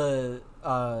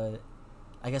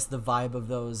I guess the vibe of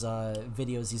those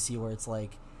videos you see where it's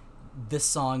like this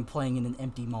song playing in an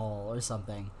empty mall or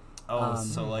something. Oh,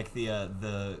 so like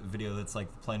the video that's like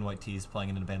Plain White Tees playing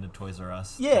in an abandoned Toys R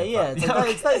Us. Yeah, it's like,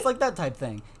 Okay. it's like that type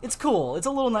thing. It's cool. It's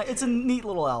a little it's a neat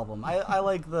little album. I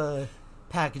like the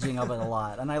packaging of it a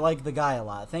lot, and I like the guy a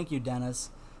lot. Thank you,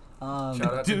 Dennis. Shout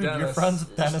out to Dude, Dennis. you're friends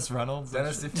with Dennis Reynolds.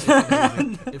 Dennis,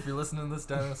 if you're listening to this,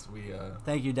 Dennis, we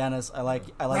Thank you, Dennis. I like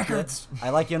Records. you,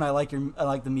 I like you, and I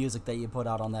like the music that you put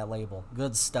out on that label.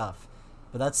 Good stuff.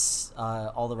 But that's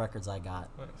all the records I got.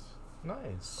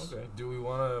 Nice. Okay. Do we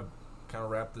want to kind of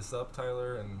wrap this up,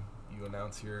 Tyler, and you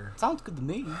announce your? Sounds good to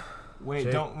me. Wait,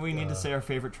 Jake, don't we need to say our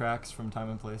favorite tracks from Time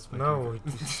and Place? by No.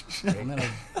 Kero I'm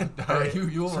gonna, All right, you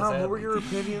almost Tom, had what were me. your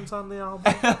opinions on the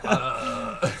album?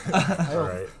 All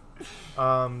right.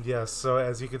 Yeah, so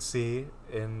as you can see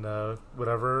in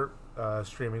whatever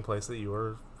streaming place that you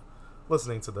are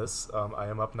listening to this, I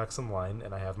am up next in line,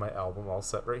 and I have my album all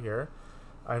set right here.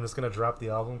 I'm just going to drop the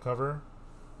album cover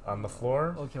on the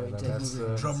floor. Okay, and wait, then Jake, that's, move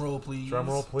your- Drum roll, please. Drum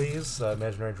roll, please.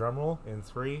 Imaginary drum roll in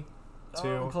 3, 2,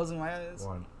 I'm closing my eyes.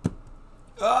 1.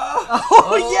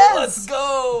 Oh, yes! Let's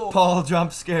go. Paul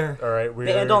jump scare. All right, we're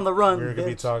Band on the Run, We're gonna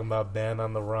be bitch. talking about "Band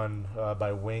on the Run"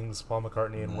 by Wings, Paul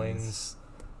McCartney and Nice.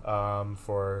 Wings,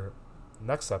 for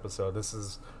next episode. This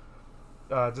is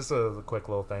just a quick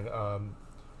little thing.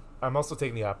 I'm also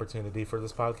taking the opportunity for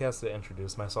this podcast to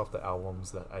introduce myself to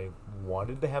albums that I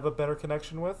wanted to have a better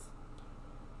connection with,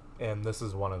 and this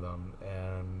is one of them.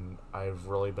 And I've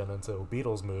really been into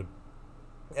Beatles mood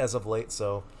as of late,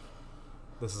 so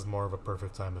this is more of a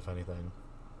perfect time, if anything.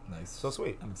 Nice. So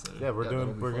sweet. I'm excited. Yeah, Yeah, that'll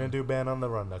be we're fun. gonna do "Band on the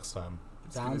Run" next time.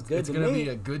 Sounds good It's to gonna me. be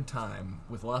a good time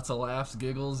with lots of laughs,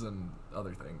 giggles, and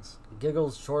other things.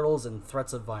 Giggles, chortles, and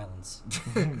threats of violence.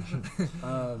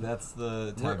 That's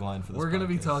the tagline for this. We're gonna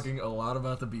be podcast. talking a lot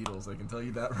about the Beatles. I can tell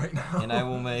you that right now. And I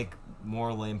will make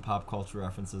more lame pop culture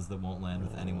references that won't land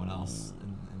with anyone else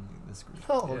in this group.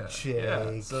 Oh, Yeah, Jake.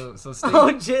 yeah. So stay.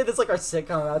 Oh, Jay, that's like our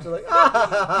sitcom out. You're like,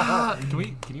 ah.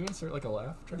 Can you insert like a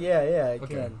laugh track? Yeah, I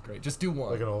Okay, can. great. Just do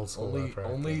one. Like an old school Oh, laugh track.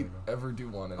 Only There we go. ever do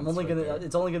one. I'm only gonna.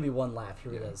 It's only gonna be one laugh.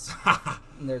 Here it is.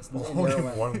 And there it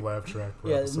went. One laugh track per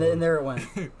Yeah, episode. and there it went.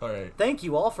 All right. Thank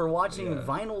you all for watching Yeah.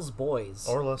 Vinyl's Boys.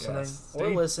 Or listening. Yes. Or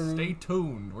listening. Stay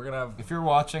tuned. We're gonna have. If you're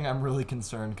watching, I'm really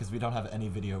concerned because we don't have any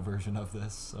video version of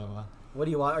this. So What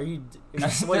do you want? Are you?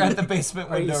 they're at the basement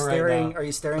Are you window staring? right now. Are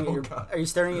you staring at Oh, your? God. Are you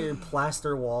staring at your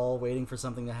plaster wall, waiting for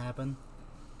something to happen?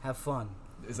 Have fun.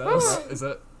 Is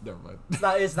that? Never mind.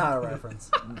 It's not a reference.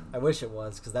 I wish it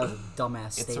was, because that was a dumbass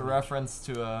It's statement. a reference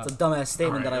to It's a dumbass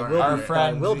statement Alright, that I alright. will our be.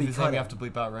 friend that I will be whose name we cutting. have to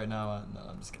bleep out right now. No,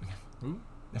 I'm just kidding. Who?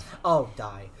 Oh,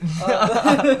 die.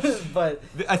 But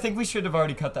I think we should have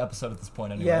already cut the episode at this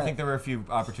point anyway. Yeah. I think there were a few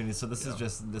opportunities, so this Yeah.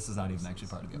 is not even actually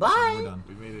part of the Bye. episode. We're done.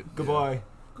 We made it. Goodbye.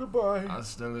 Goodbye.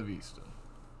 Hasta la vista.